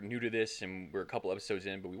 we're new to this and we're a couple episodes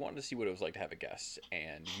in, but we wanted to see what it was like to have a guest.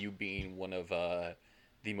 And you being one of the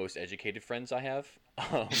most educated friends I have,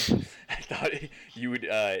 I thought you would,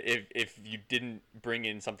 if you didn't bring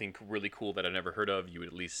in something really cool that I've never heard of, you would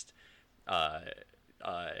at least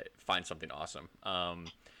find something awesome.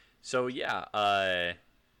 So what do you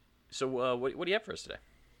have for us today?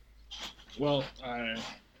 Well,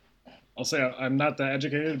 I'll say I'm not that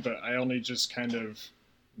educated, but I only just kind of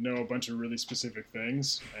know a bunch of really specific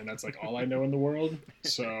things, and that's like all I know in the world.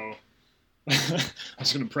 So I'm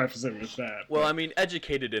just gonna preface it with that. Well, I mean,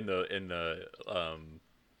 educated in the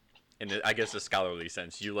I guess the scholarly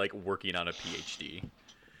sense. You like working on a PhD.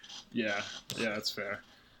 Yeah, that's fair.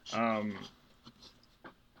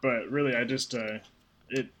 But really, I just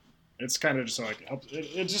it's kind of just like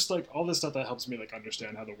it's just like all this stuff that helps me like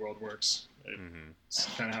understand how the world works. It's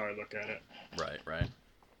kind of how I look at it. Right.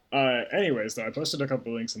 Anyways, though, I posted a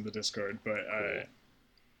couple links in the Discord, but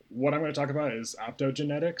what I'm going to talk about is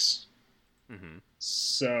optogenetics.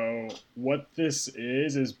 So what this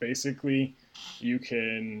is basically you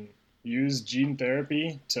can use gene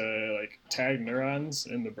therapy to like tag neurons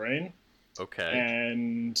in the brain. Okay.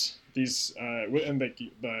 And these and like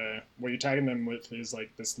what you're tagging them with is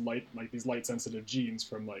like this light, like these light sensitive genes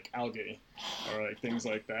from like algae or like things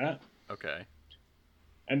like that. Okay.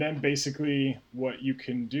 And then basically what you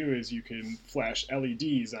can do is you can flash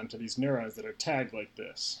LEDs onto these neurons that are tagged like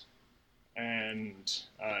this. And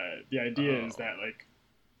the idea is that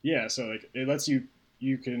so like it lets you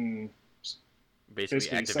can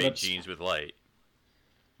basically activate genes with light.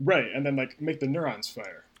 Right, and then like make the neurons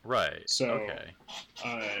fire. Right. So okay.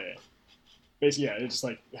 Basically, yeah, it's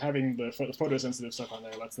like having the photosensitive stuff on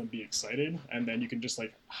there lets them be excited, and then you can just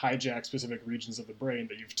like hijack specific regions of the brain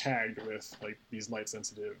that you've tagged with like these light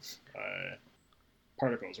sensitive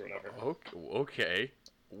particles or whatever. Okay.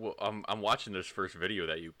 Well, I'm watching this first video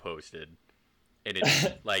that you posted, and it's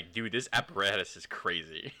like, dude, this apparatus is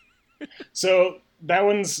crazy. So that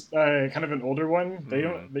one's kind of an older one. They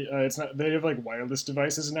don't. It's not. They have like wireless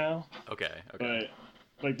devices now. Okay. But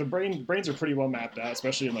like the brains are pretty well mapped out,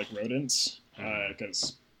 especially in like rodents,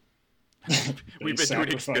 because We've been doing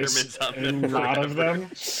experiments on a them lot of forever.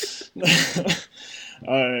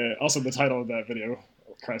 them. Also, the title of that video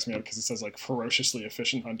cracks me up because it says like ferociously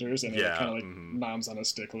efficient hunters, and it Yeah, kind of like noms on a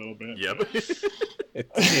stick a little bit. Yep.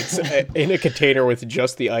 It's in a container with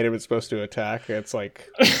just the item it's supposed to attack. It's like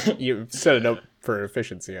you set it up for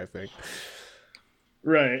efficiency, I think.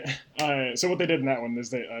 Right. So what they did in that one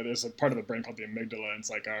is there's a part of the brain called the amygdala. And it's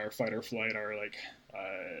like our fight or flight, our like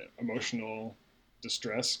emotional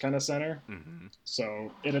distress kind of center. Mm-hmm.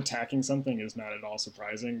 So it attacking something is not at all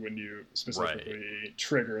surprising when you specifically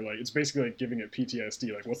trigger. Like it's basically like giving it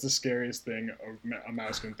PTSD. Like what's the scariest thing a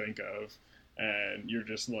mouse can think of, and you're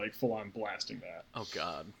just like full on blasting that. Oh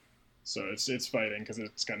God. So it's fighting because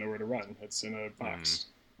it's got nowhere to run. It's in a box.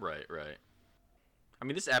 Right. I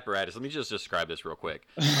mean, this apparatus, let me just describe this real quick.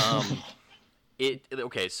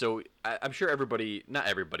 Okay, so I'm sure everybody, not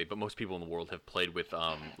everybody, but most people in the world have played with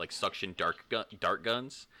like suction dart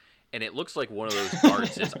guns, and it looks like one of those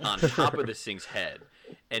darts is on top of this thing's head,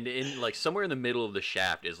 and in like somewhere in the middle of the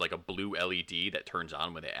shaft is like a blue LED that turns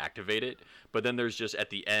on when they activate it, but then there's just at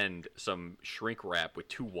the end some shrink wrap with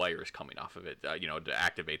 2 wires coming off of it, to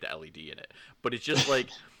activate the LED in it. But it's just like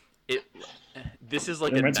this is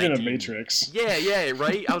like it reminds me of Matrix. Yeah,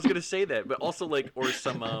 right. I was gonna say that, but also like or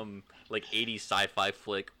some like 80s sci-fi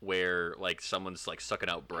flick where like someone's like sucking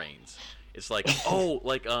out brains. It's like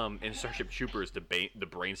in Starship Troopers, the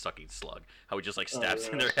brain sucking slug, how it just like stabs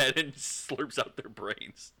in their head and slurps out their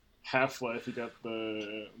brains. Half-Life, you got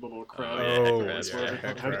the little crab.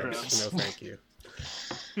 Head crabs. No, thank you.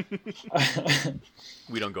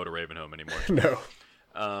 We don't go to Ravenholm anymore. No.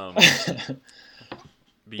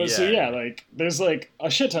 But so like there's like a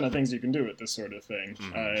shit ton of things you can do with this sort of thing.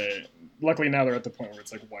 Luckily now they're at the point where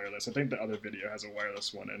it's like wireless. I think the other video has a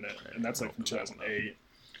wireless one in it, and that's like from 2008.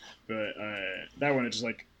 But that one is just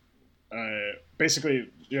like basically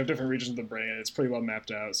you have different regions of the brain, and it's pretty well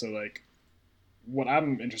mapped out. So like what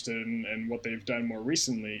I'm interested in and what they've done more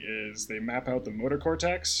recently is they map out the motor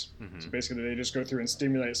cortex. So basically they just go through and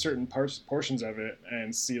stimulate certain portions of it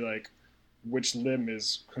and see like which limb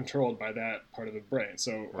is controlled by that part of the brain.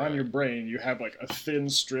 So on your brain, you have like a thin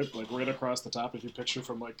strip, like right across the top, if you picture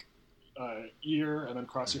from like ear and then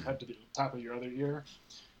cross your head to the top of your other ear.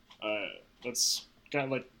 That's got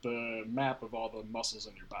like the map of all the muscles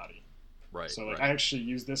in your body. Right. So like I actually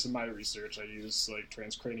use this in my research. I use like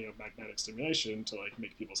transcranial magnetic stimulation to like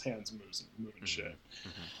make people's hands move and shit.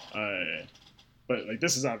 But like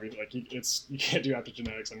this is obvious. Like you can't do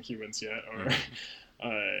epigenetics on humans yet, or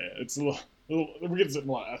it's a little we get some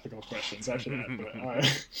a lot of ethical questions after that. But,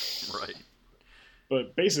 right.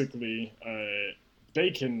 But basically, they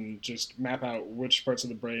can just map out which parts of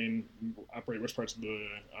the brain operate which parts of the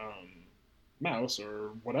mouse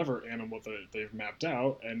or whatever animal that they've mapped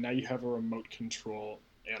out, and now you have a remote control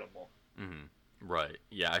animal. Right.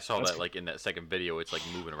 Yeah, I saw that like in that second video. It's like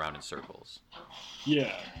moving around in circles.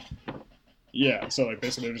 Yeah, so like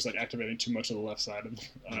basically they're just like activating too much of the left side of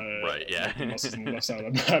like, the muscles on the left side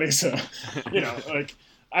of the body. So like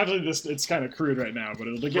actually it's kind of crude right now, but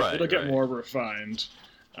it'll get more refined.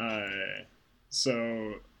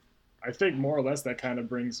 So I think more or less that kind of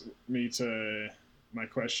brings me to my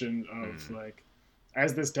question of like,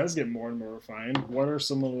 as this does get more and more refined, what are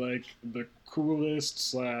some of like the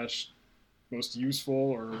coolest / most useful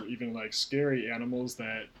or even like scary animals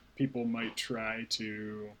that people might try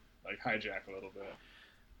to like hijack a little bit?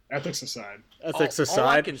 Ethics aside.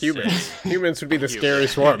 Humans would be the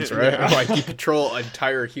scariest ones, right? Like you control an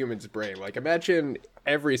entire human's brain. Like imagine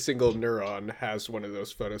every single neuron has one of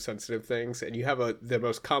those photosensitive things, and you have the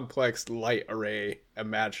most complex light array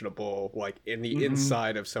imaginable, like in the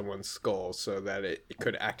inside of someone's skull, so that it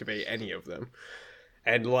could activate any of them.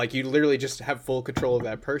 And like you literally just have full control of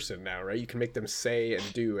that person now, right? You can make them say and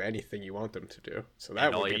do anything you want them to do. So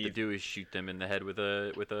that all you have to do is shoot them in the head with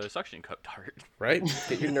a suction cup dart. Right?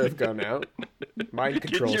 Get your Nerf gun out. Mind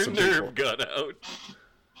control some people. Get your Nerf gun out.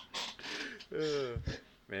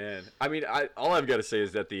 Man, I mean, all I've got to say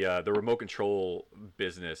is that the remote control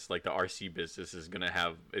business, like the RC business, is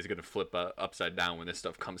gonna flip upside down when this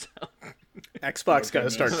stuff comes out. Xbox got to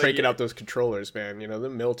start cranking out those controllers, man. The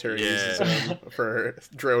military uses them for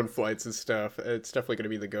drone flights and stuff. It's definitely going to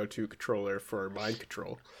be the go-to controller for mind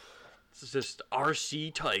control. This is just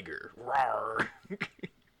RC Tiger. Rawr.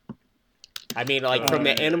 I mean, like from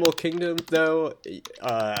the animal kingdom, though.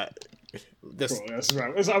 Cool. That's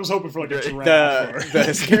right. I was hoping for like a giraffe.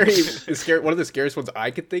 The scary. One of the scariest ones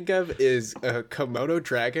I could think of is a Komodo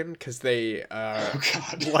dragon, because they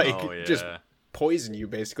just poison you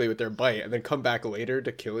basically with their bite, and then come back later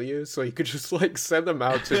to kill you. So you could just like send them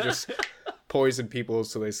out to just poison people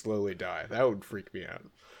so they slowly die. That would freak me out.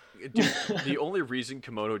 dude, the only reason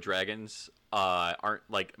Komodo dragons aren't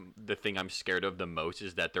like the thing I'm scared of the most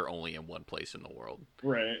is that they're only in one place in the world,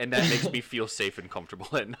 Right. and that makes me feel safe and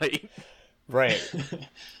comfortable at night. Right.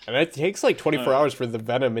 And it takes like 24 hours for the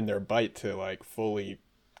venom in their bite to like fully.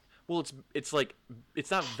 Well, it's like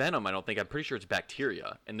it's not venom. I don't think. I'm pretty sure it's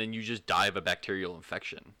bacteria, and then you just die of a bacterial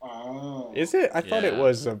infection. Oh. Is it? I thought it Yeah.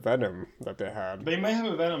 was a venom that they had. They may have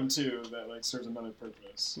a venom too that like serves another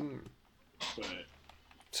purpose. But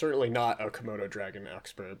Certainly not a Komodo dragon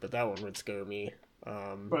expert, but that one would scare me.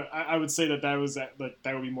 I would say that was like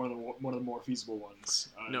that would be one of the more feasible ones.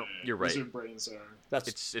 No, you're right. Lizard brains are That's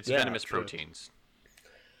It's yeah, venomous true. proteins.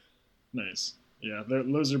 nice. Yeah,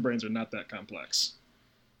 lizard brains are not that complex.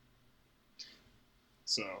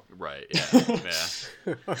 So Right. Yeah.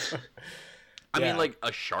 Yeah. I Yeah. mean, like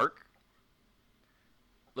a shark.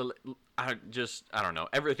 I don't know.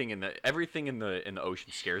 Everything in the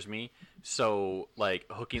ocean scares me. So like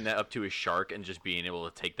hooking that up to a shark and just being able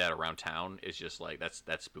to take that around town is just like that's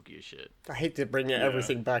spooky as shit. I hate to bring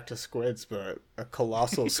everything back to squids, but a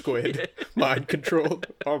colossal squid mind controlled.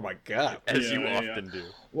 Oh my god. As you Yeah, often do.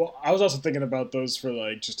 well, I was also thinking about those for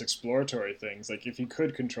like just exploratory things. Like if you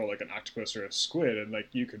could control like an octopus or a squid, and like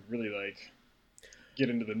you could really like get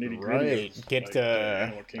into the nitty gritty. Right. Get like, the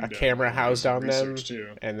animal a kingdom camera and do housed some on them, research,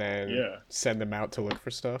 too. and then Yeah. send them out to look for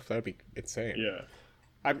stuff. That'd be insane. Yeah.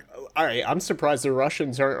 All right, I'm surprised the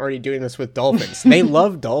Russians aren't already doing this with dolphins. They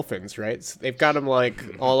love dolphins, right? So they've got them like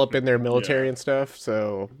all up in their military Yeah. and stuff.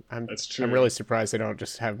 So That's true. I'm really surprised they don't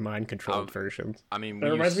just have mind controlled versions. I mean,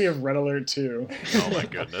 That reminds me of Red Alert 2. Oh my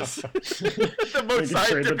goodness. The most You can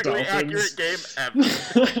train the scientifically accurate game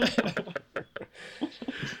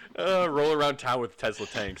ever. Roll around town with Tesla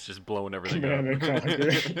tanks, just blowing everything Command and up.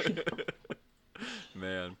 Conquer.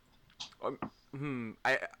 Man,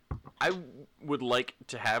 I would like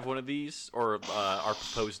to have one of these, or our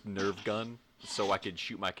proposed nerve gun, so I could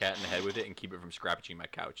shoot my cat in the head with it and keep it from scratching my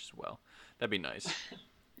couch as well. That'd be nice.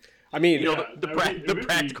 I mean, You know, the it would be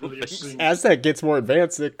practical really things. interesting. as that gets more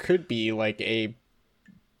advanced, it could be like a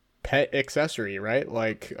pet accessory, right?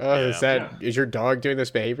 Like, is your dog doing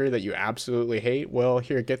this behavior that you absolutely hate? Well,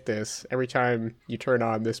 here, get this. Every time you turn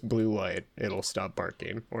on this blue light, it'll stop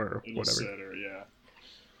barking or It'll whatever. sit or, yeah.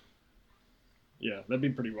 Yeah, that'd be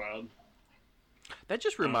pretty wild. That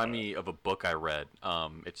just reminded me of a book I read.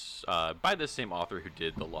 It's by the same author who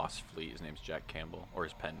did The Lost Fleet. His name's Jack Campbell, or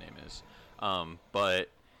his pen name is. But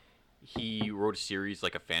he wrote a series,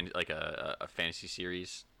 like a fantasy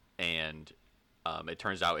series, and it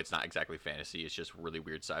turns out it's not exactly fantasy. It's just really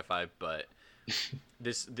weird sci-fi. But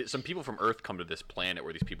some people from Earth come to this planet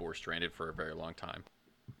where these people were stranded for a very long time.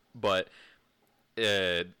 But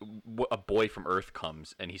a boy from Earth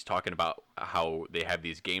comes, and he's talking about how they have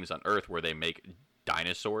these games on Earth where they make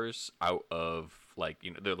dinosaurs out of, like,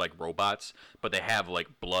 you know, they're like robots, but they have like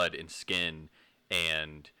blood and skin,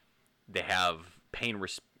 and they have pain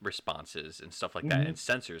responses and stuff like that, and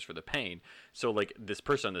sensors for the pain. So like this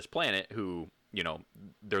person on this planet who, you know,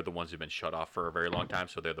 they're the ones who've been shut off for a very long time,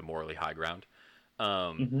 so they're the morally high ground.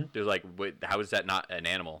 They're like, wait, how is that not an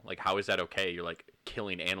animal? Like, how is that okay? You're like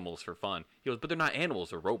killing animals for fun. He goes, but they're not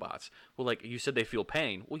animals, they're robots. Well, like, you said they feel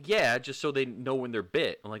pain. Well, yeah, just so they know when they're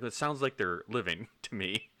bit. I'm like, that sounds like they're living to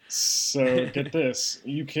me. So, get this.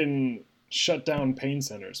 You can shut down pain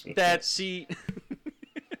centers with That, this. see...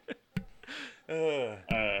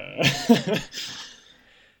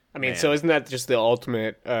 I mean, Man. so isn't that just the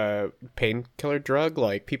ultimate painkiller drug?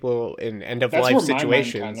 Like people in end of That's life where my mind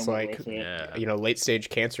situations, kinda went like with it. Yeah. you know, late stage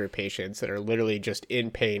cancer patients that are literally just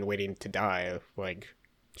in pain, waiting to die. Like,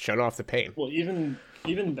 shut off the pain. Well, even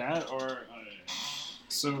that, or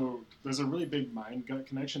so there's a really big mind gut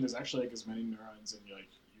connection. There's actually like as many neurons in like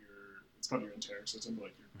your, it's called your enteric system, but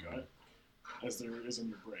like your gut, as there is in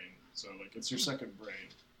your brain. So like it's your second brain,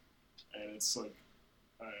 and it's like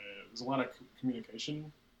there's a lot of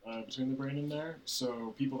communication between the brain and there.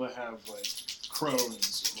 So people that have like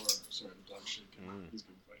Crohn's, or sorry, the dog's shaking. He's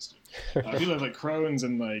getting feisty. People that have like Crohn's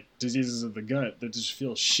and like diseases of the gut that just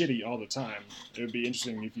feel shitty all the time. It would be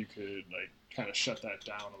interesting if you could like kind of shut that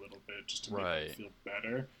down a little bit just to make Right. them feel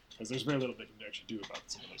better, because there's very little they can actually do about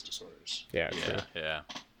some of those disorders. Yeah, true. Yeah.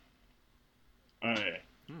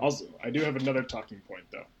 Also, I do have another talking point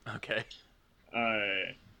though. Okay.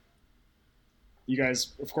 You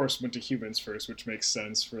guys, of course, went to humans first, which makes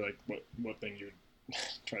sense for like what thing you would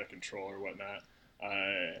try to control or whatnot.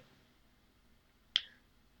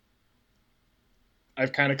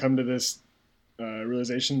 I've kind of come to this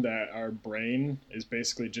realization that our brain is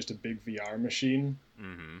basically just a big VR machine,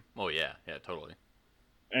 Mm-hmm. Oh, yeah. Yeah, totally.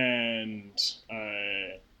 and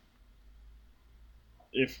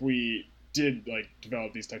if we did like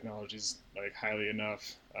develop these technologies like highly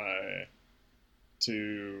enough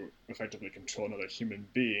to effectively control another human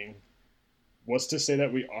being, what's to say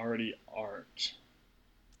that we already aren't?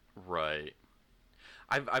 Right.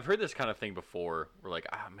 I've heard this kind of thing before. Where like,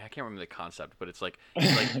 man, I can't remember the concept, but it's like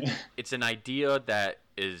it's an idea that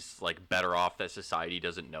is like better off that society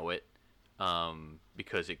doesn't know it,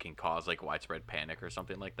 because it can cause like widespread panic or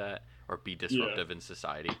something like that, or be disruptive in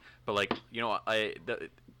society. But like, you know,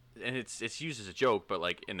 and it's used as a joke, but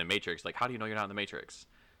like in the Matrix, like, how do you know you're not in the Matrix?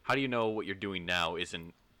 How do you know what you're doing now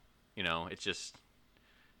isn't, you know? It's just,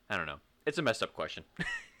 I don't know. It's a messed up question.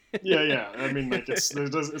 Yeah. I mean, like it's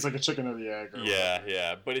like a chicken or the egg. Or whatever.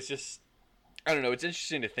 Yeah. But it's just, I don't know. It's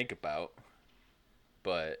interesting to think about.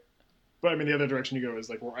 But I mean, the other direction you go is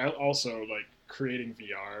like we're also like creating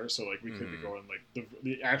VR, so like we could be going like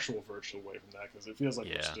the actual virtual way from that, because it feels like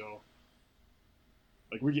we're still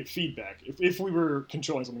like we get feedback. If we were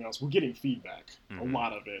controlling something else, we're getting feedback, a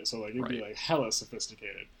lot of it. So like it'd be like hella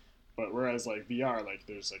sophisticated. But whereas like VR, like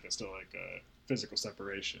there's like still like a physical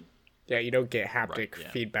separation. Yeah, you don't get haptic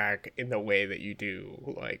feedback in the way that you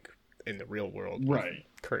do like in the real world. Right.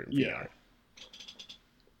 Current VR.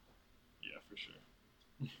 Yeah, for sure.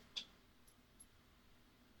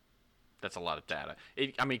 that's a lot of data.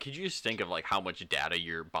 I mean, could you just think of like how much data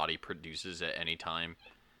your body produces at any time?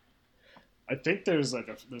 I think there's a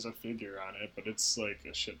figure on it, but it's like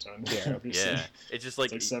a shit ton. Yeah. Yeah. It's just like,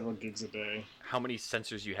 it's like several gigs a day. How many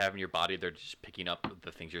sensors you have in your body, they're just picking up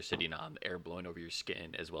the things you're sitting on, the air blowing over your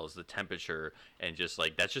skin, as well as the temperature, and just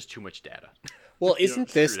like, that's just too much data. Well, isn't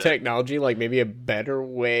this technology like maybe a better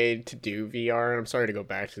way to do VR? And I'm sorry to go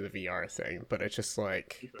back to the VR thing, but it's just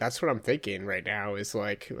like, that's what I'm thinking right now is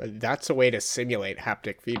like, that's a way to simulate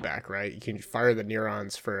haptic feedback, right? You can fire the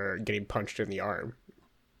neurons for getting punched in the arm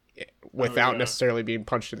without necessarily being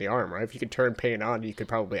punched in the arm, right? If you could turn pain on, you could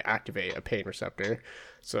probably activate a pain receptor.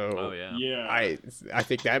 So I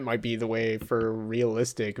think that might be the way for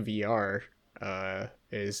realistic VR,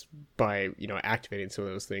 is by, you know, activating some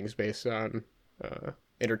of those things based on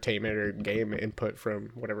entertainment or game input from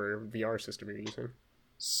whatever VR system you're using.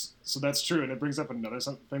 So that's true, and it brings up another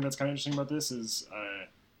thing that's kind of interesting about this is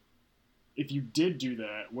if you did do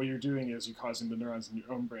that, what you're doing is you're causing the neurons in your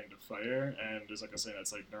own brain to fire, and there's like I say,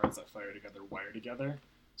 that's like neurons that fire together wire together.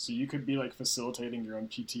 So you could be like facilitating your own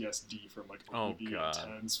PTSD from like a really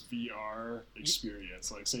intense VR experience.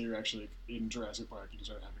 Like say you're actually like, in Jurassic Park, you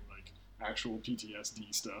start having like actual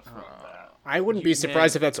PTSD stuff from that. I wouldn't be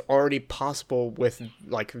surprised if that's already possible with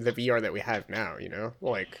like the VR that we have now. You know,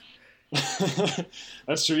 like.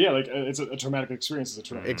 That's true. Yeah, like it's a traumatic experience. Is a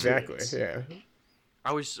traumatic experience. Yeah.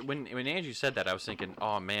 I was when Andrew said that, I was thinking,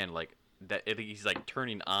 oh man, like that he's like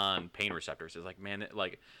turning on pain receptors. It's like, man,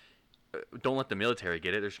 like don't let the military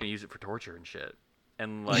get it. They're just gonna use it for torture and shit.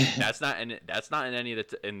 And like that's not in any of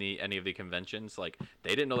any of the conventions. Like they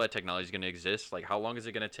didn't know that technology is gonna exist. Like how long is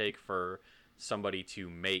it gonna take for somebody to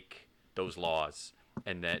make those laws,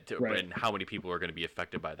 and and how many people are gonna be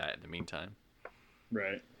affected by that in the meantime?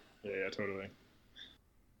 Right. Yeah, totally.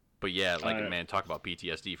 But yeah, like man, talk about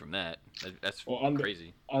PTSD from that. That's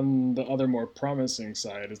crazy. On the other more promising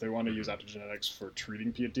side is they want to use optogenetics for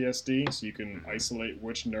treating PTSD, so you can isolate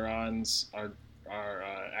which neurons are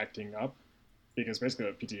acting up, because basically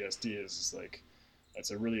what PTSD is like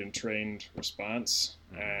it's a really entrained response,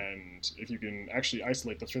 and if you can actually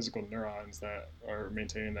isolate the physical neurons that are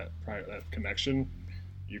maintaining that connection,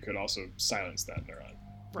 you could also silence that neuron.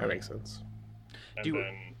 That makes sense. And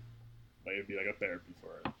then it would be like a therapy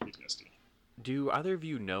for PTSD. Do either of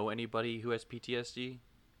you know anybody who has PTSD?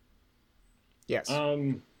 Yes.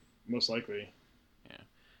 Most likely. Yeah.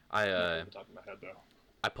 Off the top of my head, though.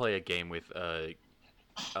 I play a game with a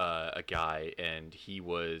guy, and he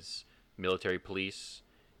was military police,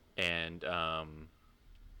 and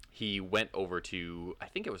he went over to, I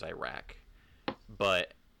think it was Iraq,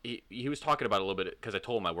 but he was talking about it a little bit because I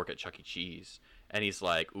told him I work at Chuck E. Cheese, and he's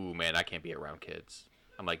like, "Ooh, man, I can't be around kids."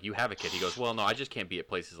 I'm like, "You have a kid?" He goes, "Well, no, I just can't be at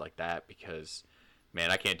places like that because,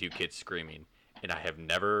 man, I can't do kids screaming." And I have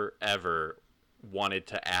never, ever wanted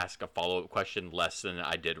to ask a follow-up question less than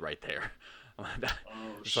I did right there.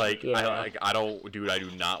 It's like, I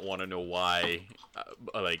do not want to know why.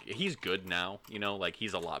 Like, he's good now, you know, like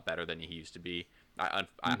he's a lot better than he used to be.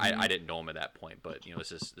 I didn't know him at that point, but you know,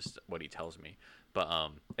 this is what he tells me.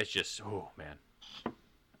 But it's just, oh man,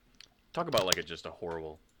 talk about like just a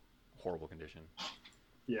horrible condition.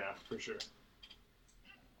 Yeah, for sure.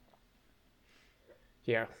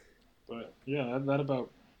 Yeah. But yeah, that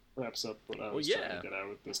about wraps up what I was trying to get out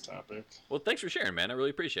with this topic. Well, thanks for sharing, man. I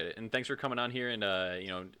really appreciate it, and thanks for coming on here and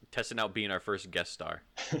testing out being our first guest star.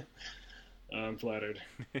 I'm flattered.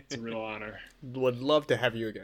 It's a real honor. Would love to have you again.